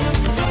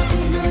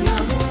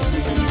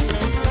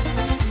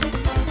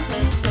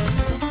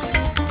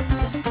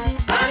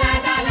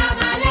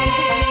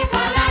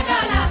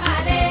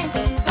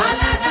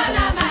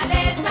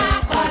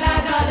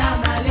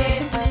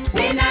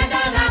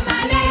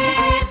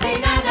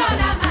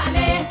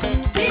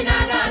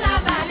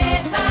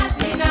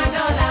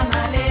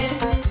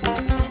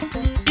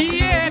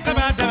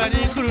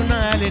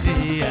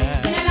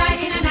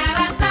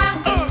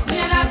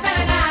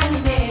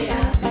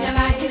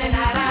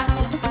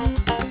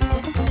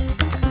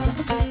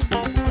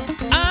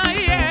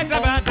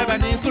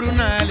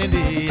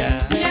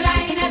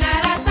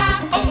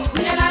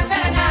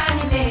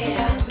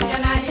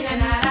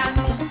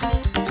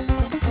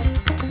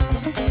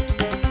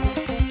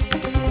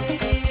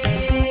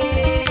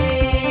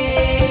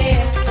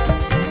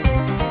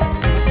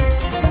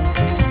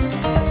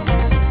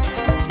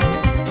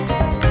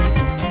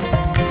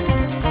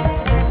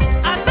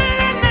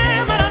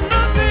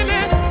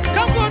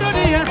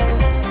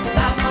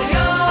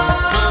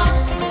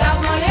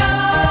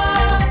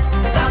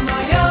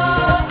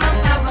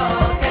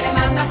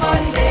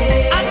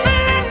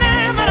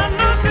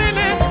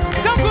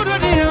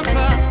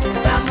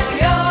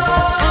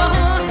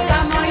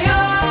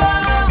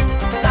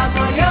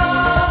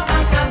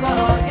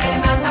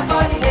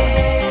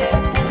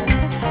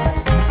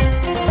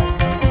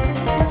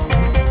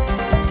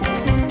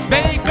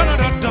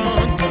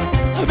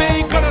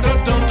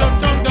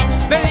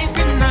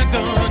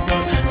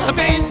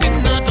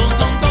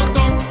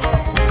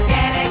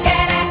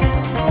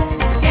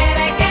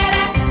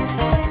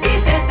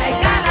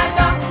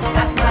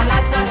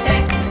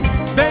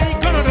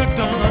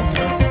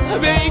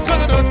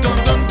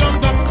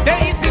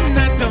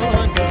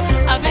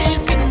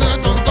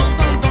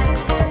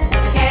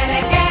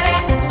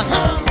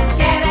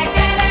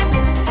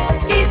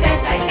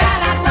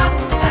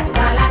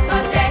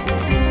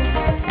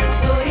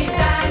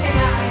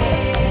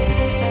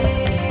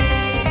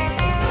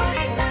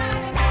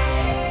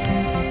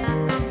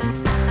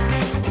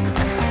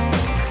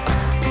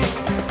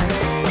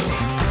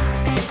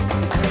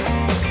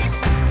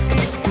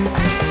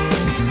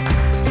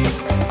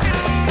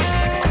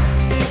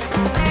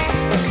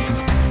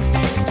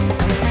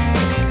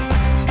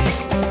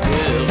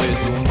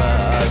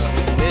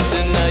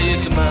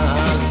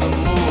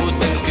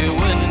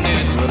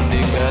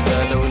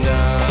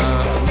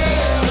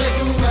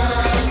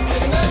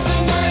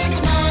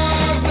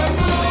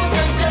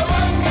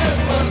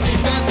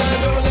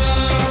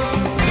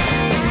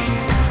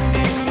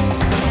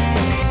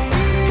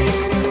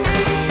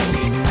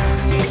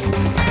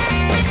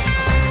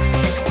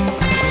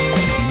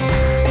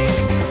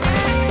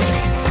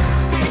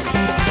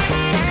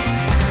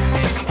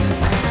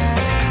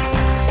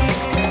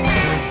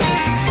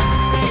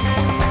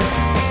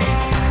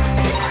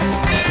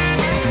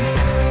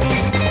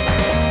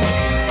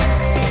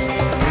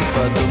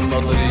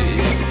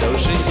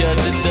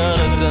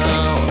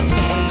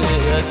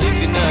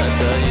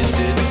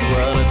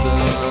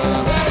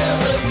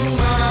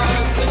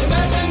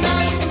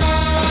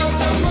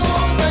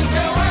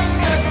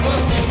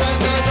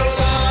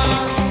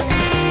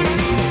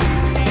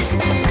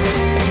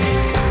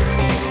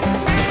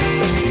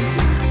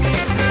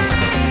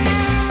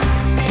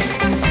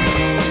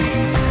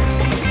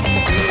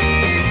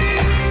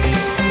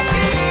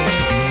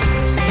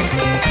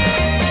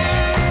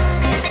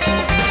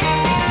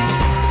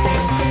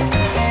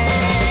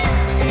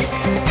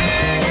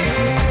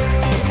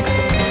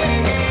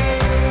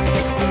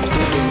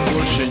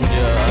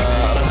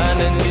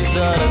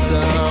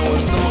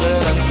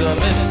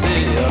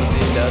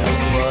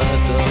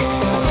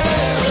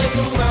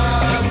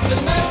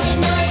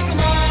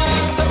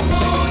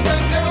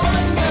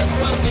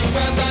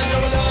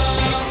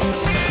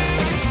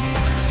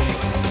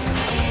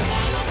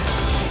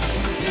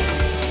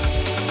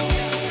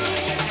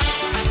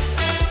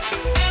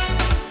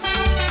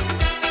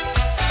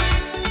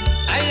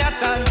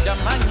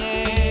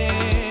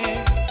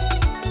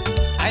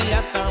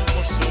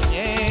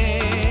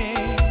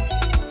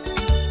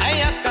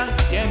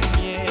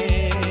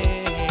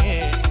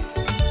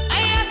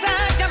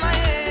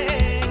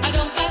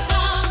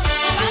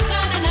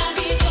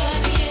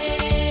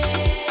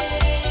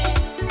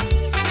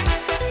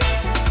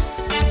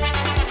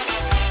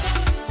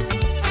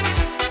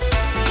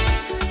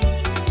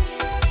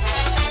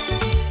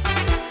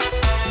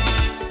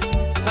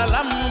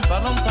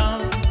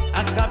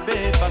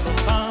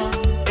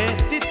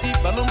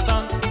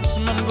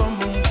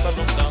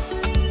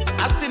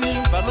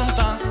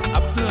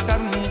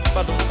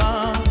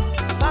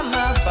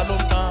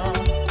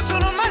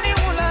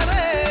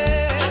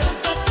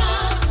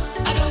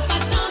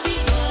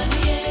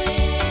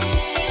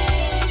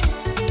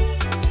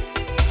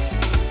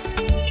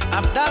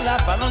Abdallah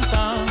pas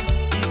longtemps,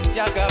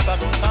 Isiaga pas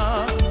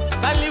longtemps,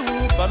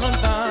 Saliou pas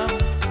longtemps,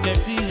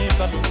 Kefi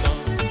pas longtemps,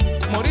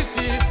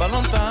 Maurici pas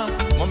longtemps,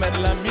 Mohamed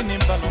Lamine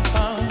pas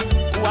longtemps,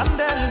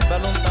 Wandel pas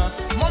longtemps,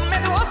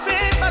 Mohamed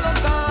Wafi pas longtemps.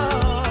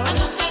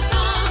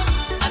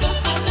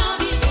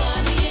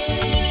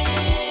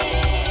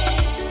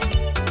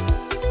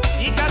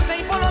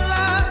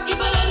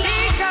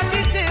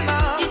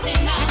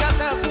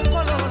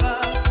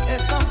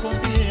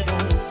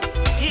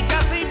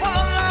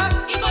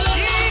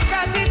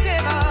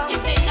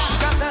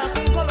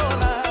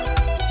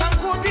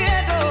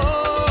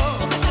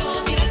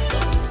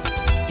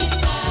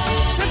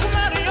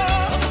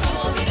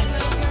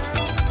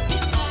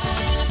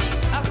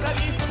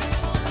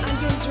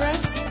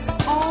 Dressed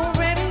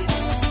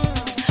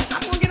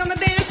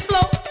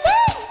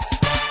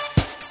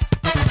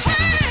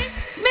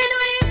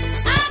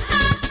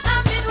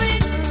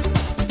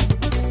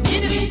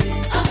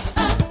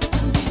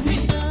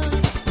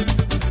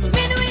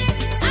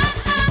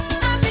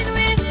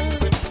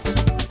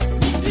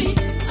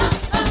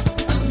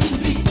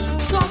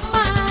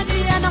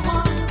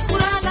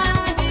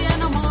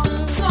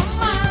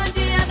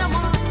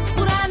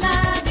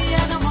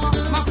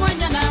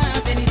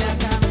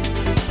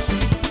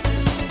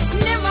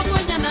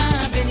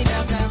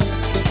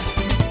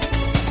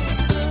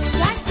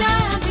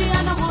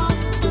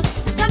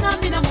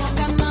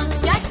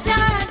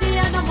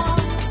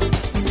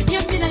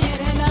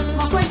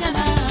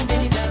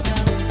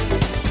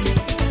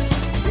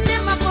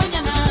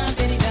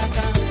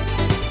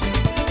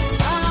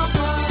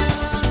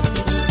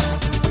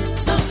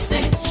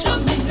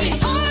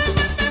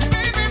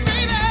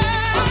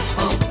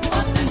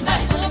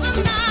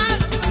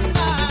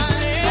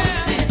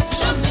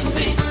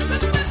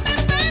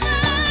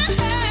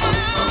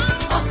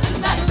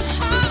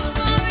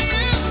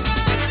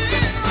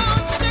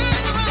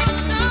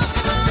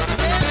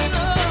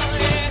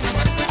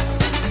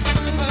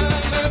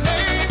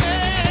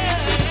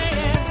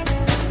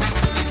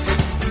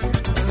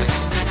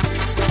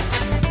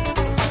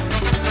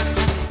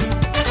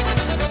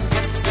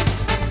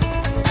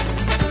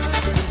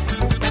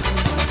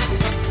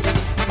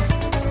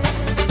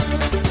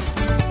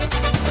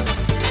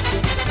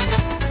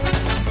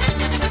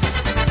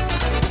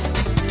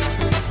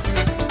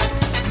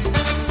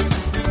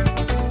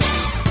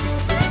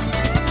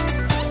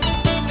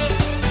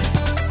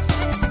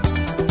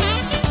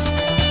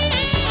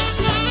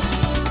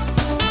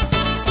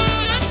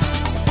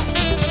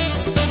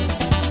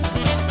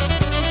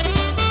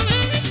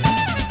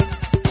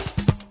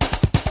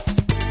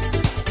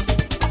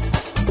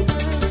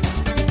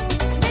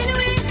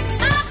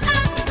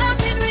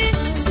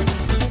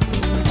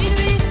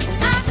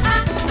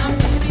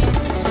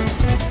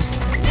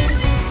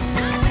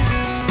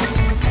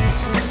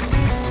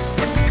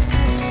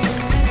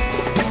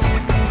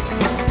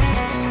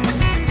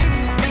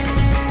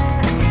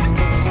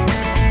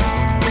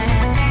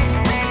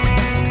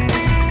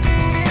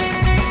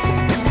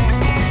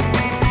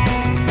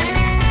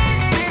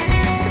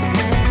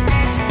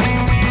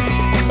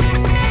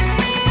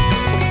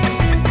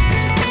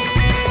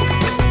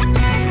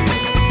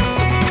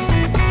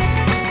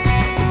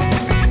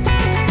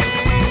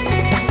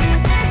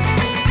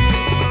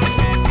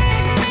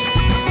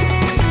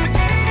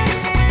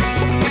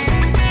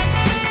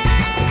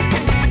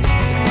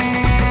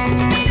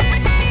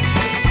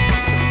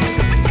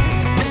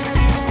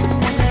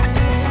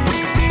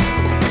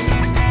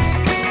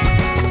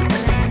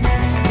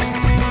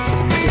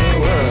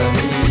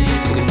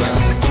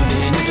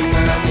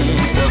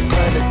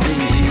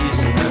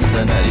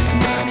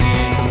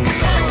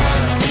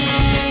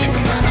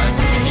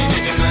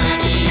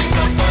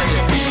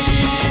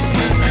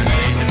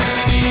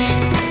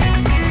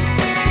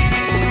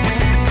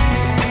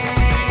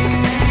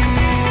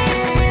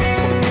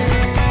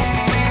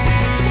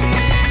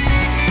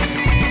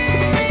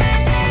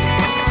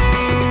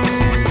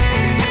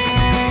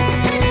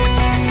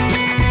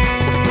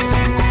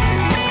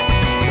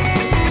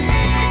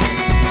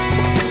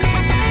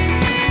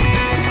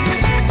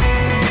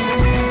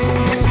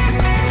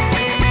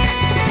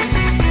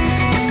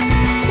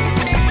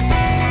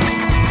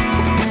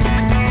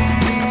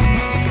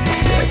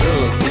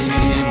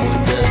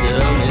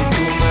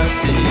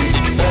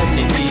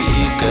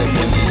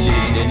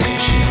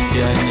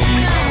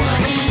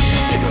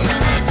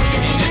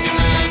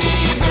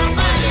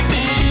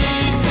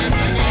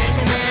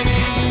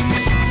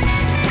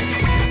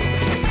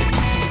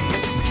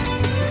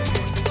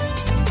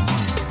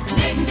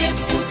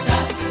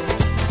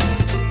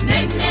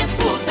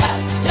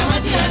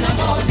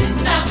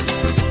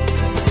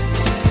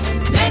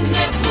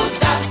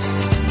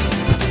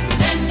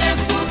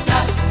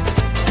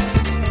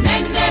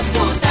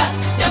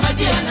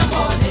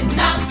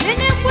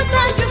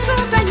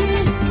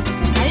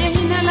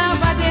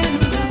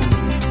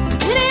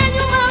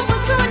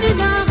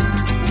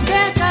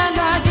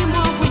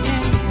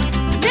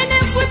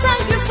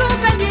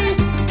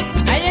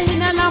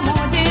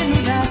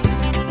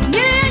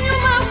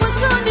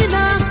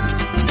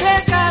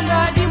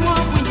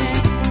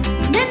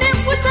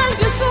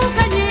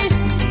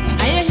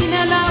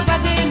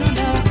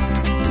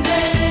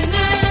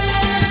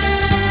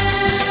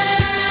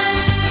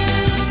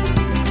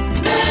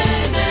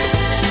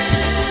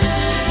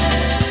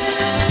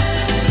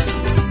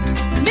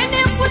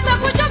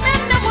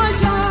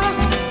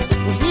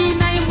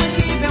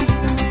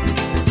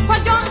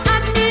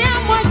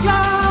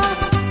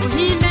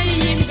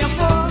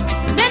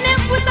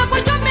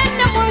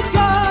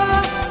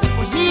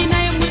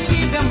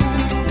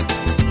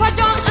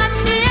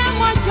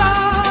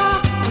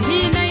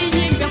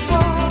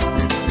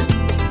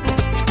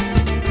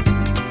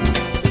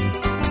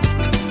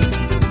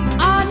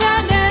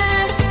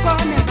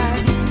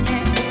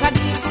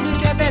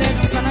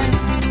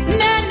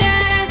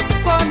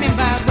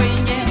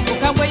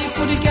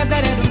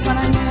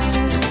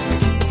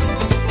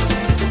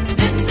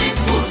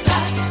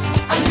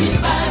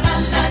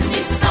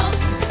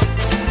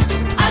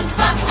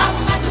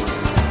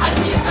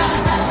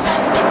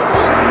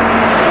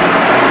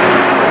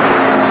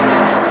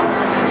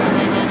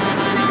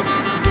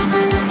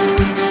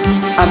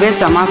bɛ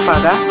sama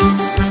faga,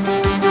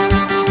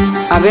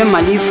 a bɛ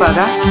Mali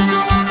faga,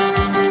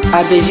 a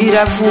bɛ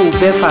girafuw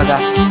bɛɛ faga,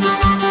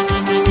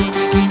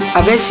 a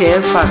bɛ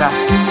sɛ faga,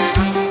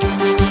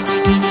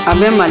 a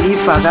bɛ Mali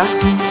faga,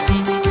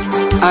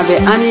 a bɛ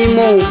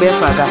animaux bɛɛ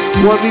faga.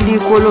 Mobili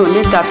kolon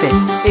ne t'a fɛ,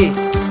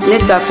 ne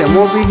t'a fɛ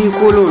mobili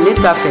kolon, ne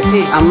t'a fɛ,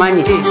 a man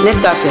ɲi, ne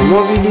t'a fɛ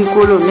mobili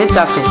kolon, ne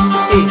t'a fɛ,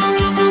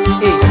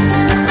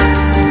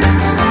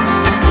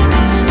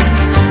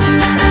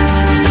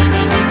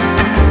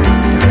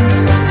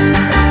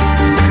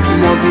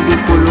 mobili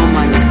kolon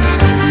man ɲi,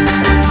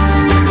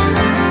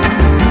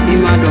 i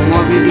m'a dɔn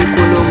mobili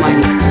kolon man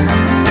ɲi,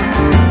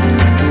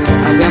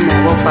 a bɛ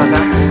mɔgɔ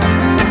faga,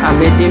 a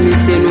bɛ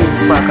denmisɛnninw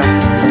faga,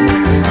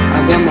 a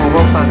bɛ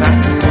mɔgɔ faga,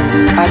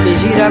 a bɛ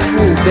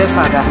girafuw bɛɛ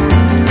faga.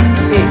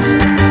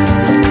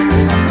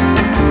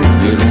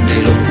 Le long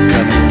des longs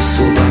camions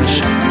sauvages,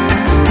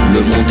 le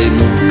monde est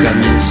mon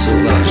camion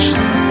sauvage.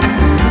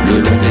 Le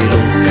long des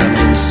longs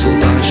camions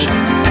sauvages,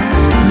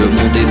 le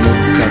monde est mon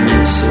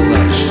camion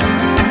sauvage.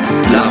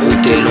 La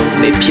route est longue,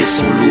 mes pieds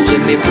sont lourds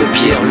et mes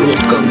paupières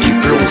lourdes comme du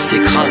plomb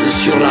s'écrasent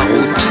sur la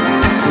route.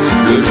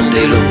 Le long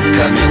des longs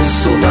camions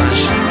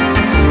sauvages,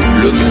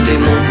 le monde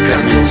est mon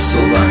camion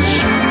sauvage.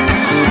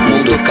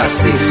 Mon dos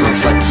cassé, frein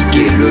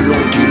fatigué, le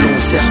long du long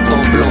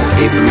serpent blanc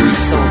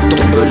éblouissant.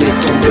 Tombe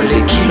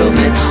les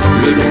kilomètres,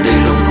 le long des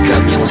longs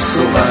camions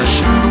sauvages.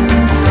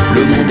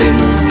 Le monde est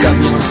mon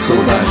camion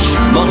sauvage.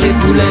 Mort les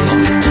poulets,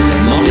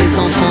 mort les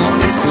enfants,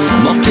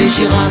 morts les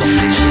girafes,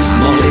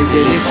 mort les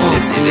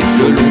éléphants.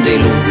 Le long des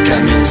longs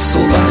camions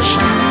sauvages.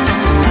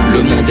 Le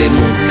monde est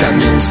mon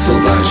camion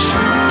sauvage.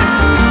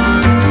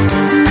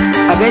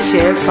 Abe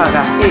sɛ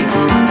faga,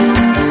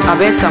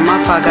 abe sama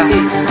faga,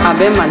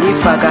 abe Mali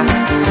faga,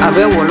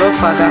 abe wolo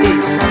faga,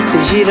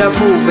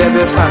 girafuw bɛɛ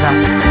bɛ faga.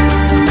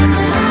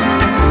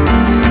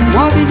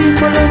 Mobili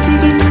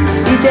kolotigi,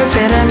 i tɛ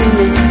fɛrɛ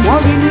minɛ,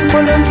 mobili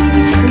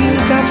kolotigi, i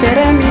ka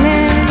fɛrɛ minɛ.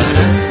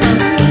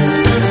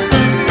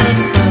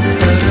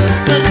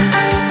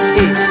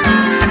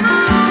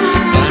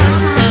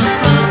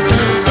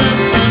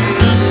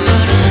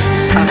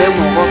 Abe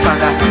mɔgɔ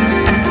faga.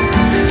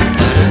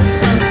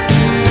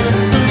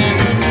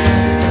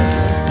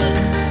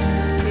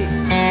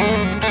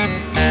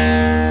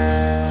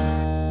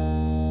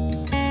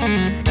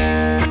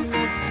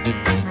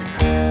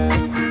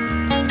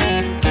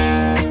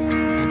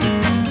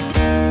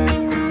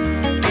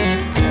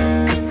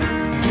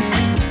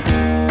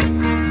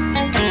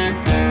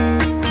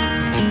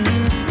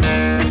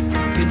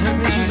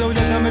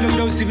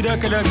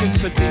 كلاكس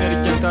فلتين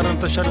رجال تار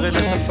انتشر غير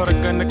سفر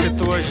كانك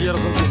التواجي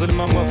رزم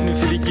ظلمة موافني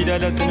في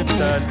الجلالة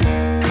نبتال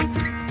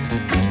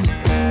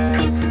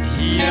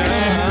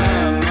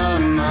يا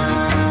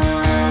ماما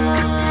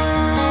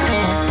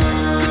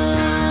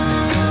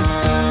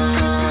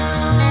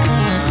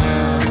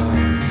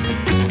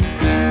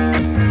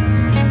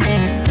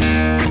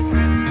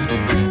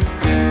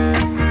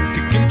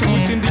تكمت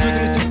قلتين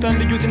دجوتني سستان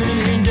دجوتني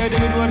من هين جادة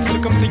مدوار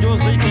فلكم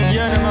تجوز زيتي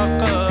ديانا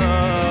ما قال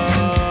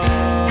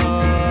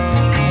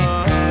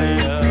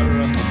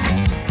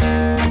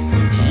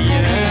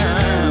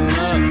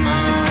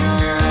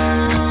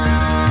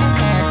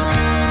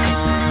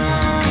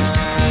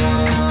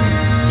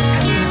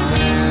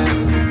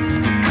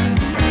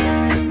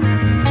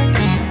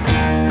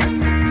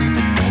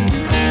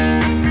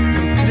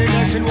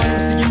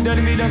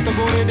الميلان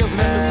تقوري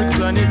دزنا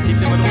لسكزانيتي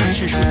اللي ملوش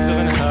شوت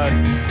لغنهال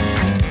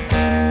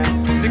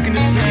سكنت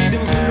في ايدي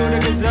مخلونا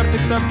جزار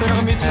تكتاب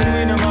ترغمي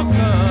تفنوينا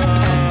مقايا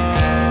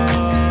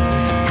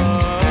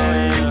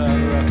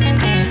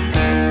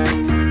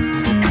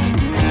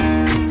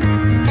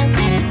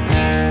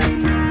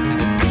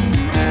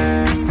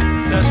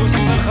ساسو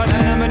سسرخان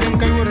انا مدن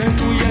كيورهن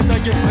تويا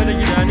تاجت فلق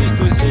العنيش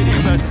توسيري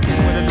باسستين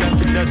ولا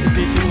اللامت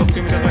اللاستي في وقت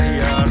من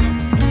الغهيار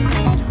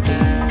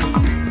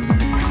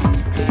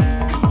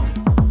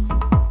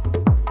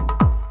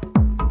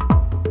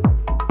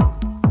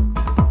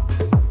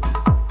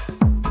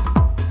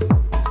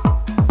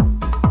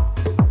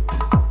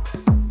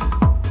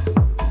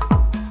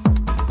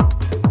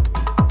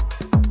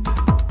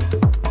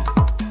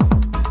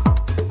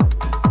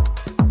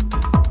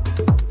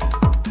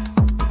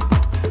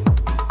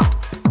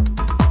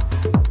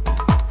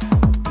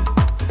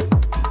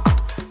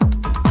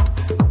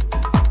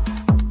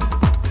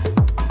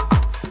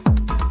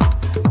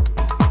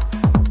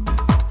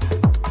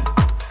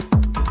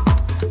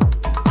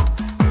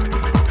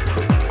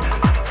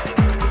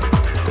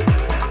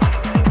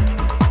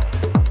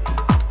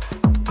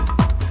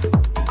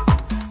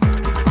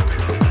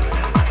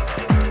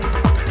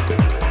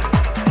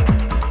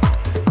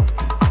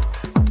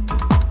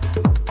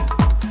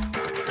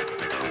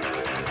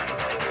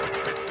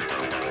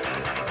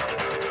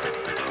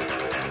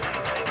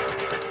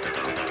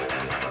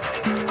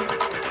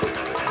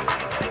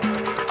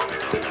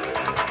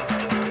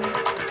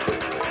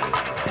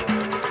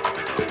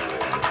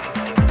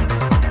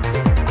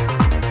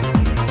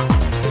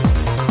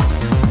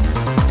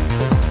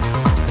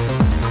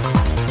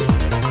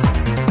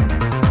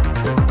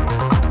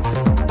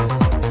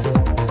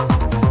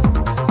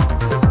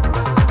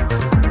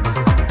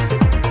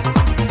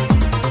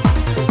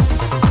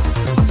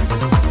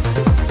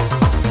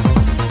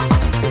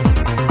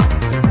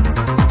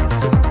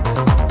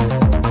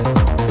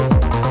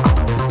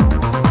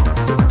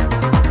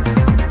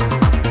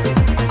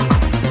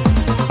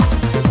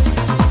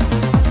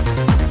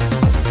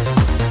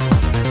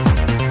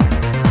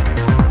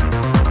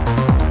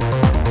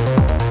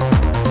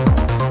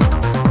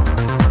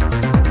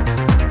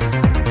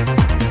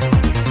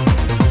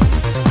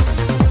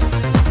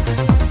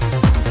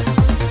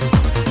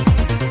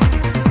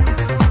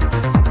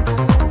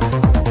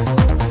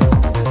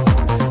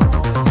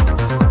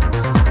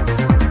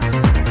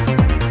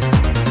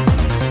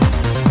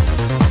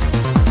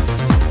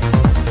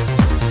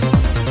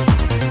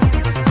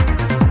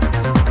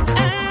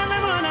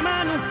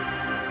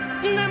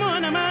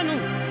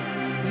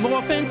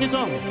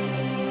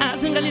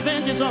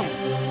te son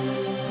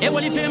e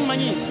wali fe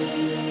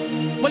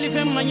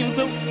mani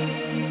fo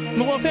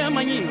mo fe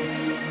mani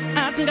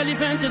asingali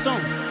fe te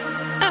son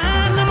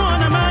na mo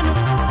na manu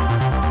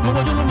mo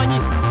jolo mani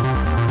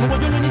mo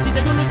jolo ni si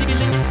jolo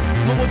tikelenge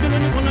mo jolo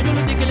ni kono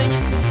jolo tikelenge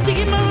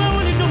tigi ma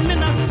wali dum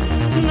mena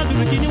na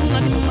dulu kini na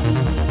dimma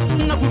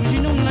na kurushi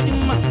na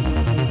dimma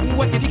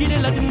wati dikile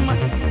la dimma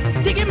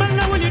tigi ma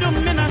wali dum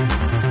mena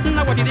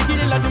na wati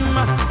dikile la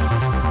dimma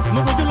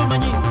mo jolo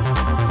mani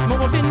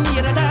mo fenni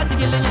yere ta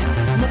tikelenge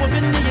mo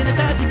fenni yere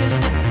ta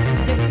tikelenge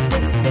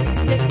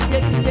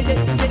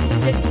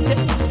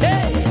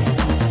hey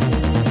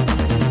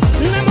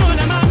namo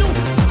na manu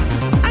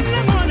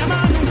namo na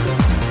manu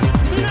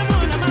namo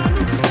na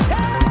manu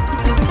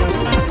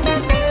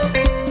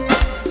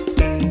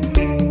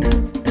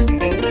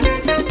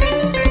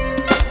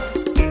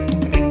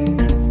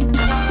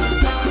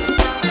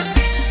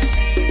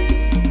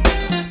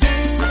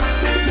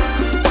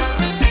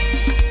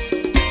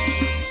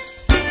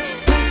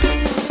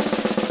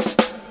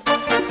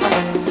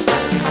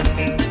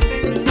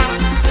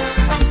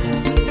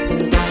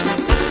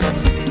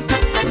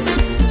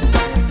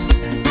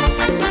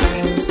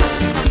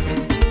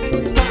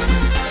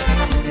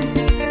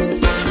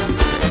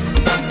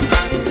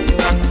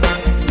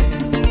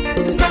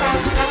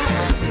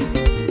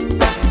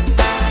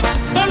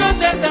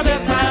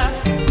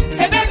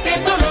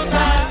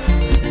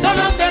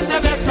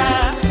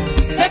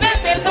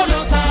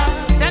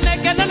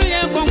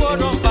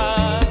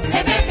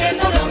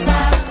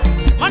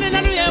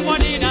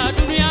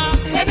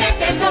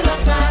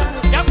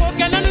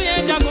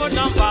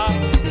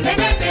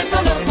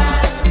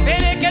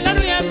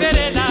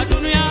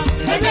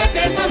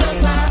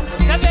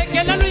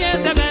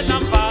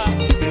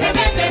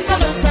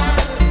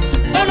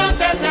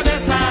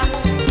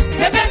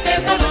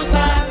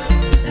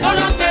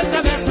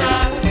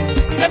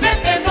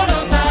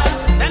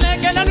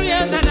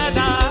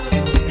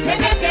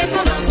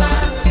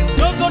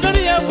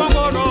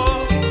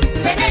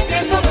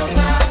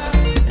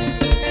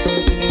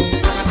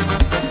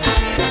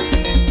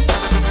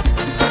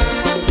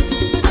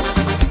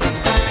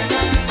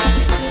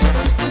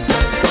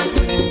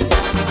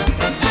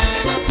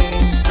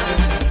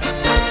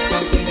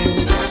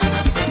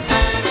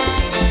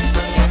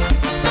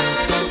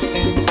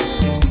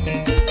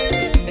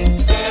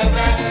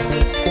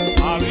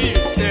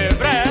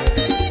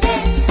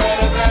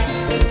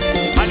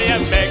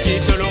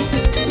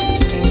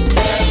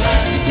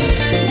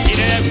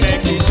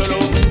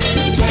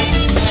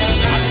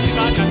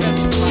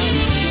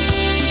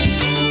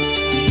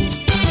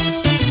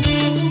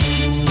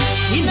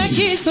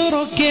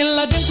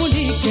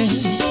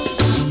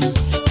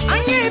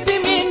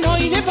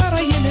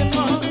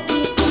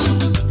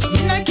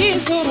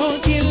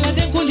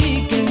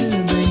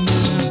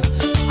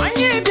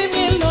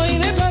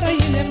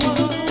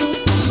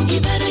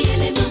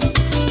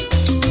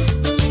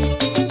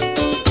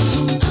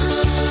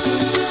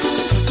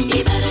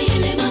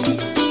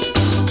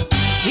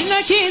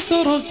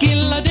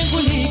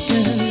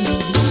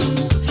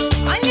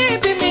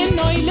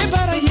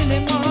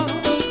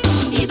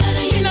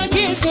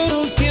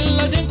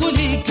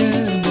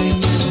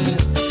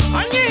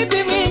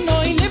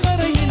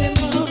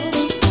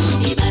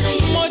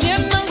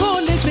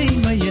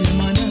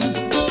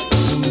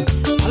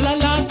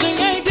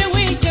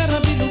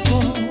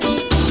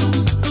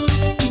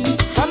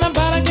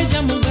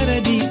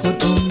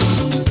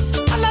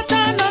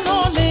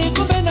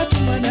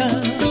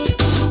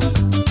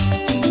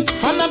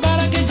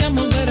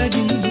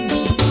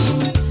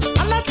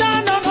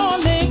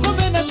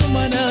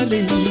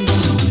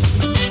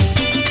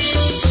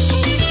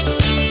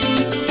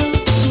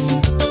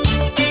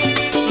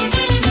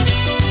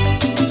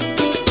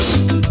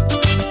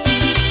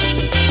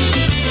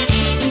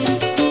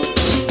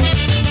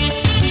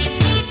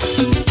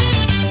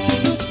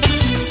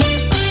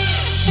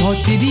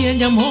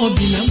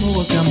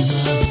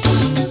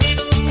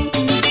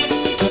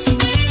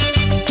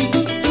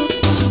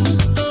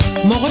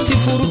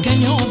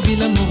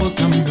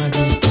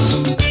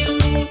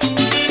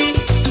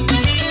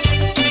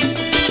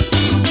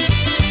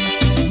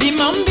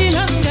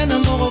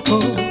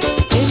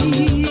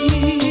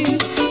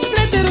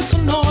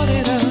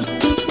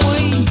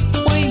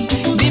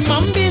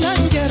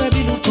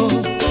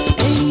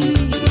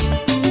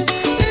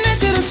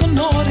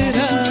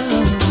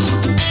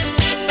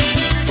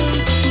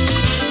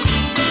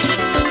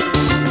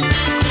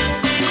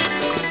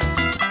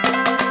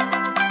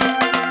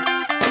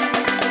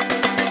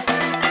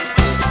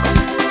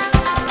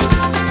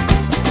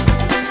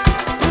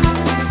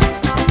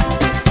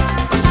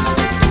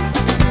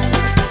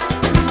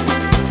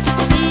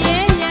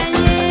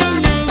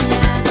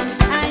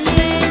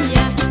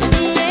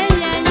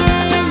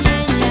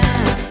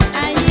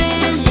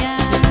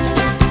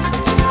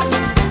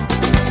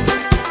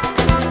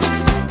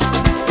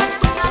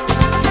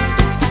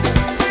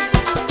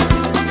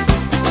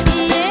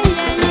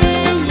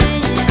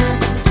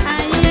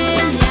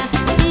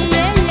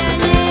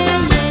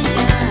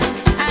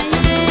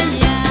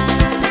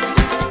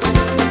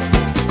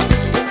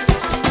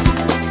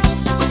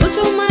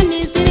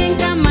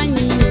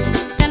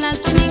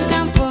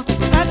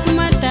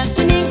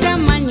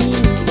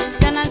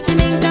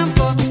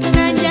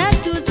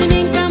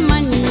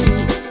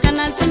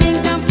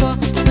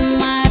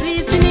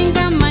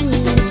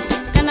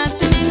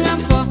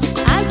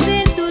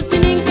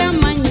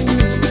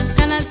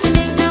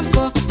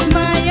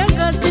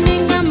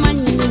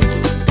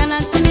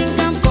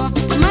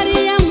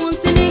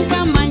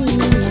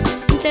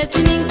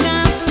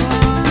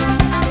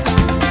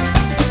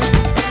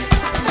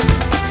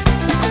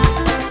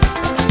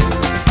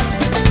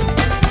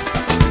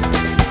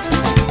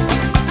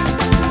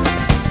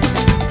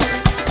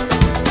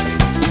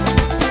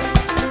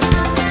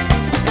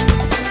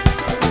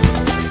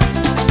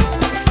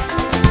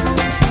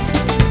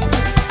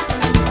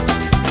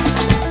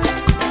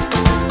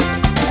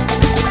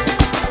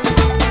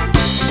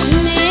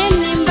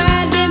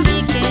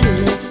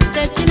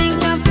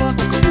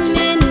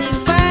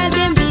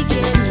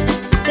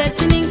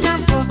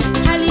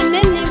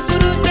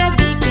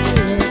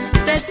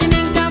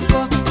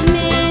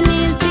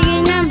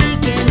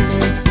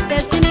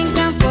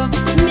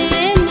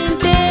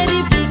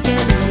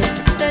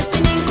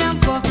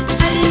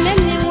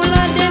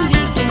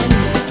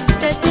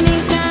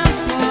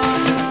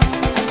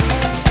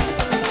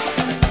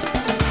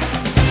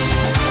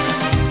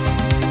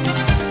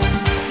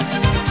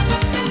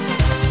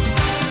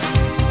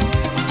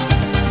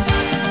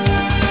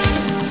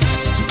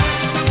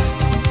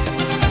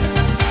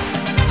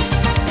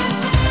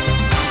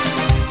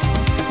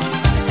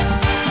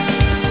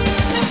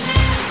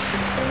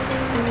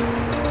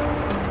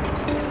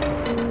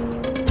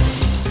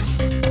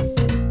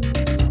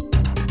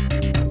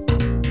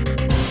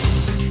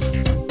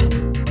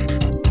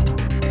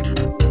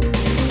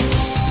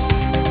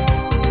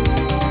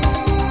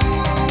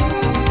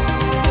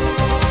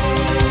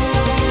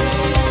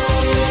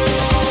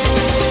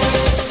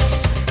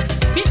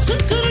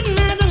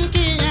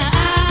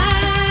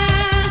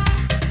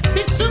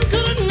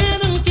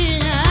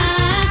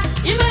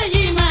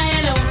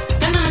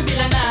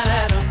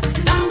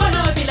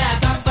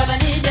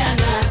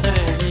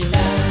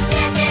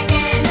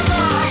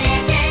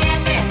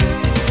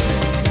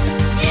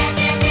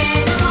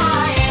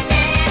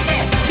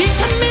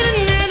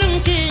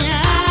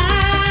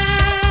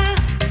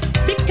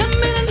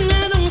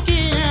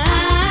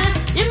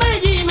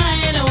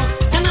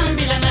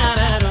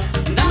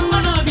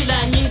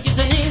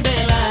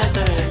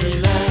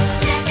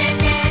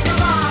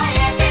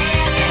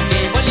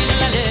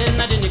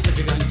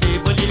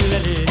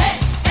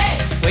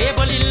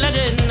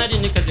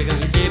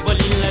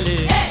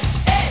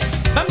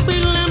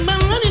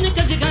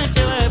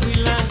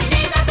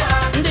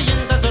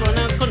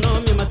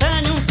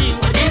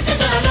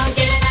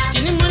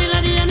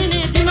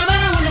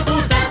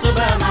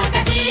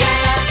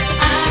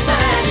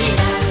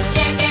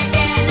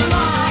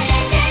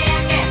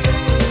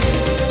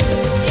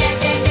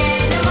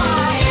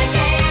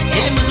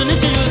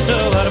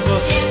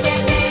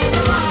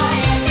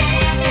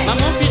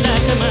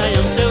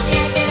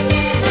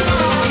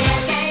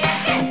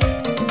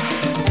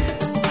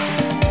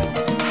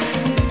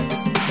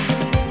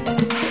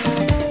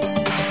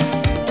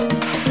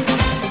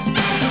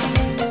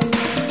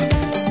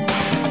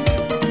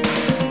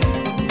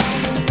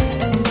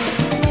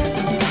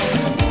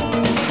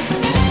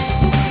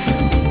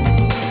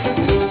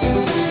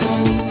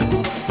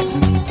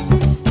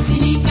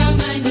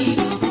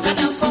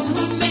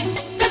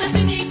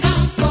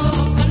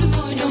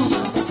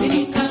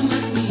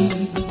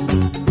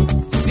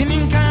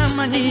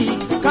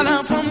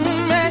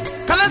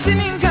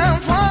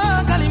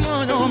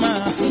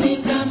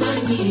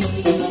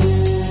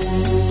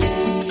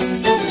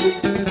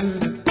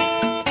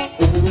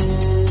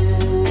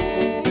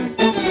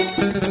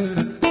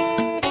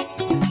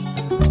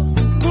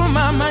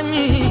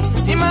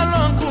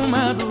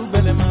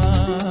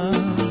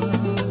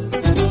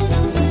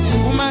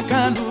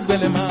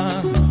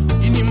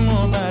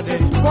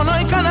kono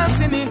ikana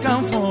sini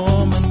kan fo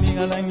man mi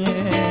galanye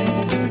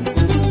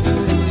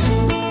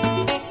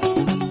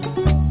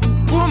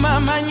kuma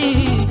manyi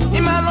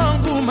imalon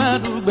kuma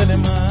du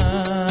belema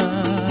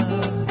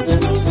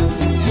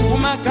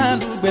kuma kan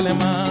du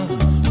belema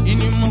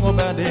ini mo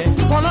bade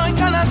kono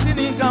ikana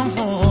sini kan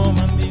fo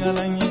man mi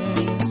galanye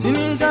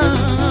sini kan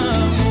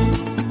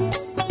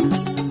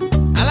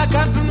ala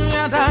ka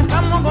dunya da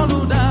kam mo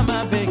da ma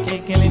be ke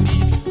kelendi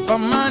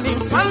famani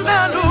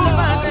fandalu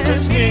bade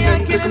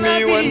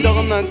تكني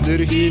والنغمة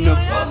ترهينا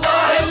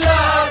والله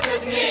لا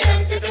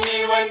تسنيم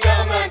تكني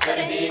والنغمة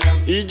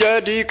ترهينا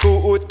إيجاديك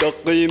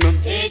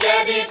والتقييم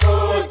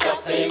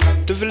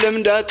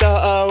تفلم داتا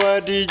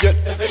أوادي جل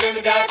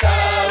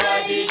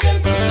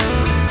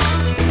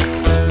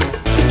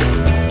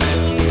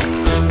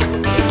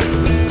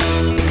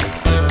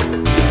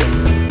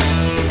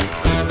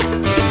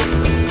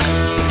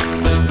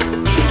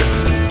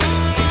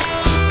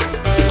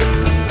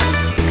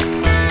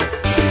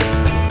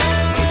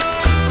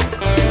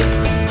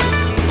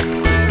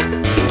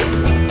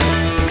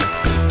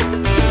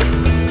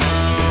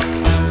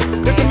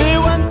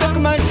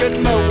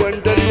شتمة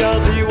وند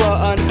رياضي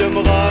وأنت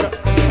مغارة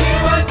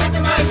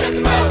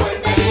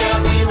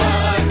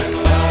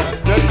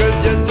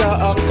ركز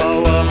جزاء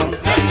قواهم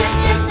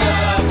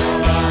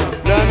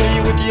رامي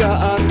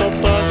وديا أنت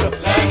الطاسة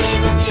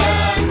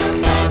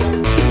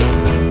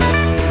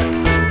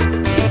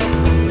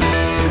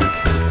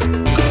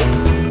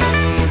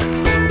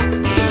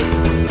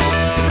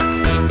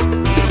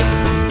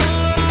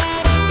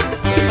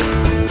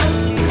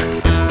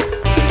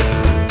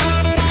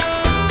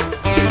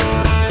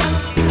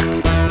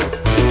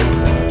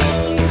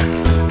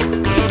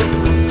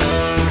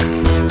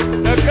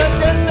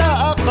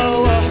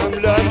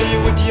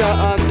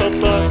أنت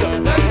الطاسة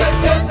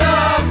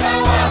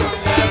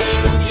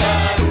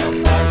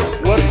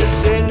ورد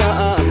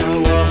السنة أنا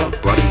واهم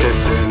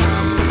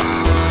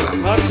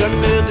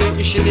أرسم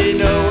ميضي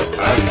إشنينا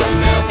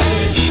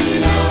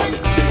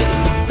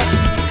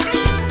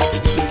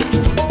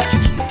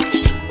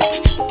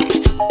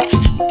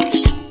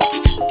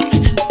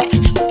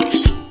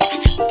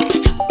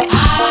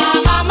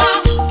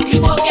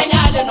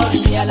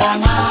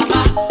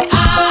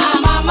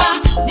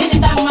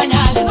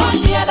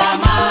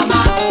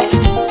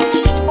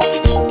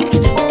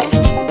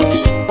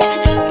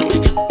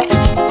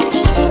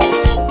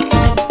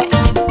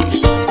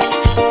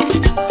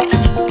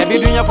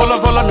Folo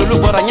folo nulu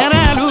bora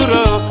nyana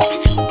luro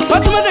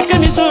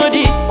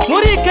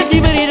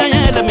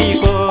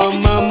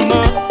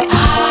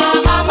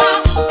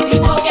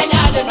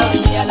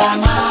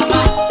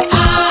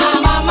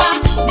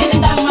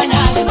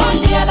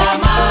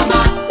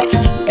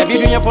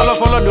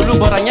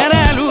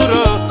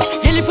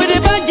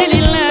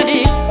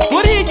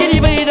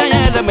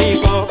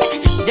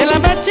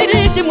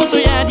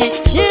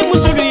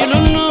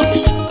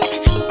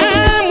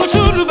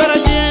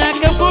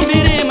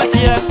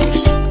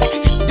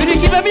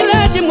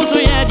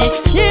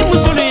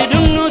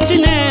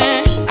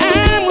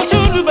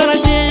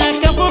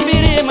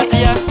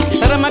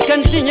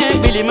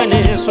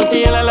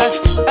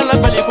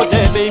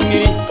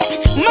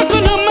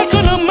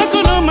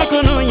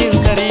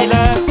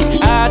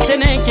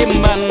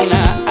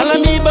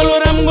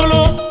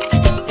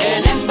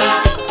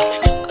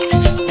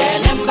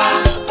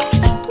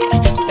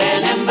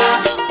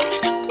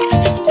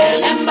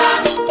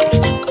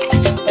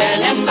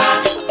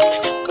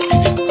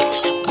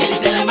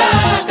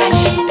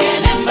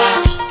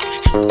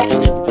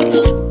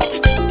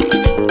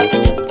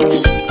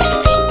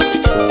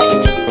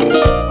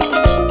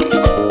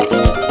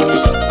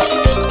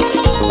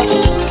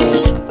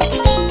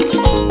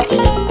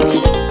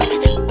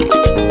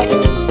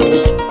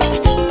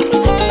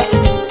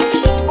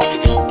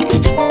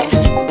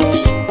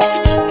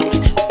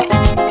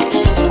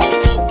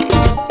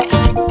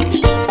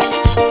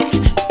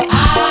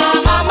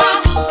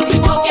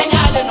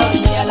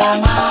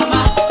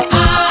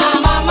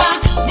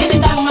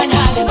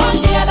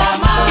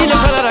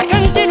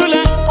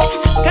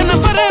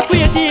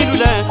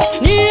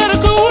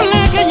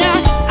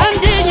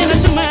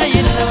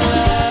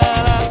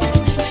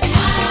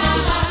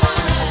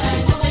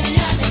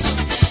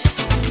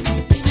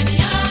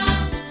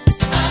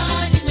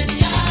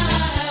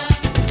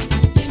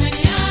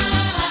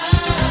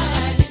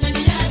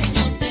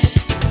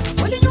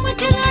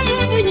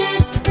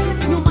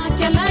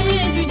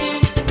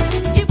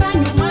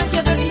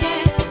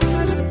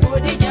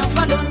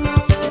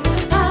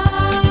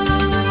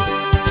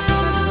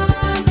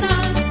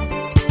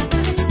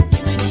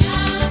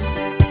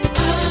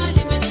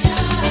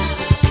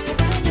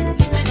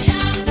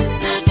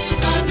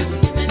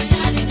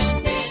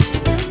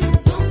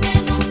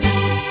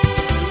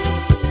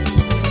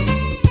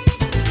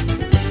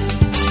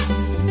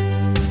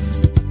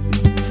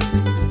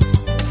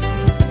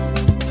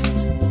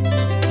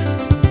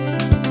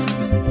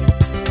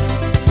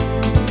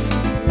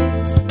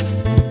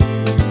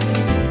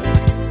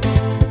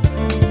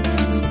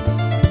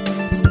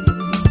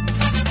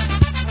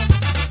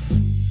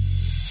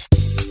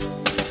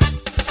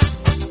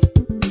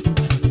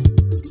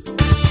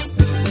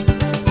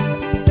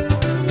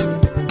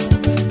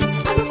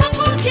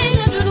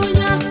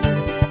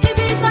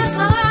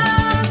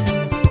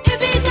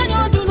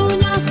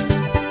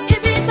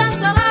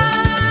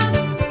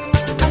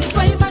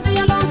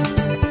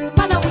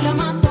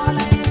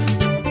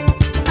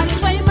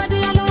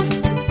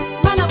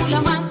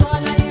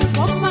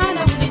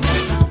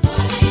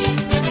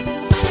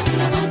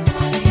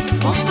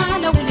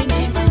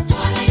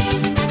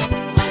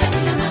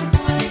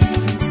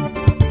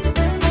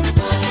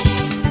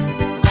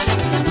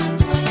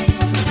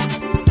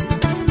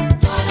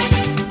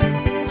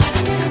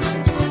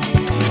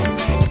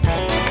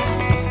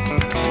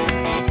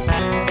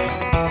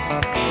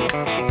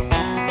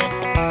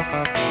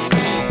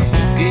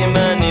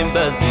قيماني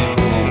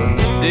بازيون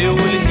دي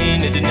والهين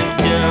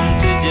دنسكام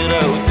تجرى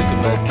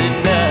وتكمت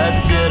لا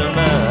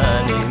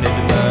تجرماني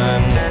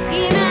ندمان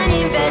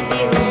قيماني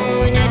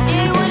بازيون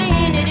دي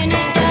والهين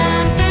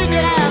دنسكام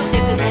تجرى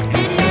وتكمت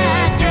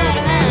لا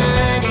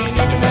تجرماني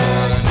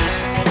ندمان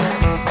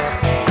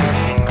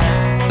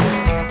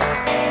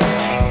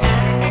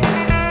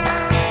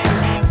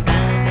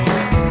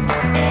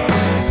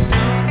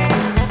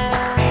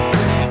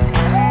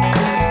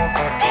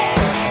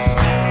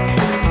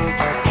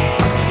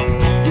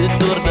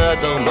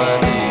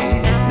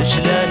دوماني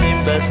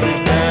مشلاني بس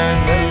تلان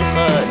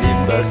الخالي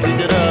بس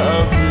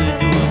دراس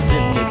جوت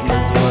النت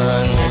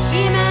مزوان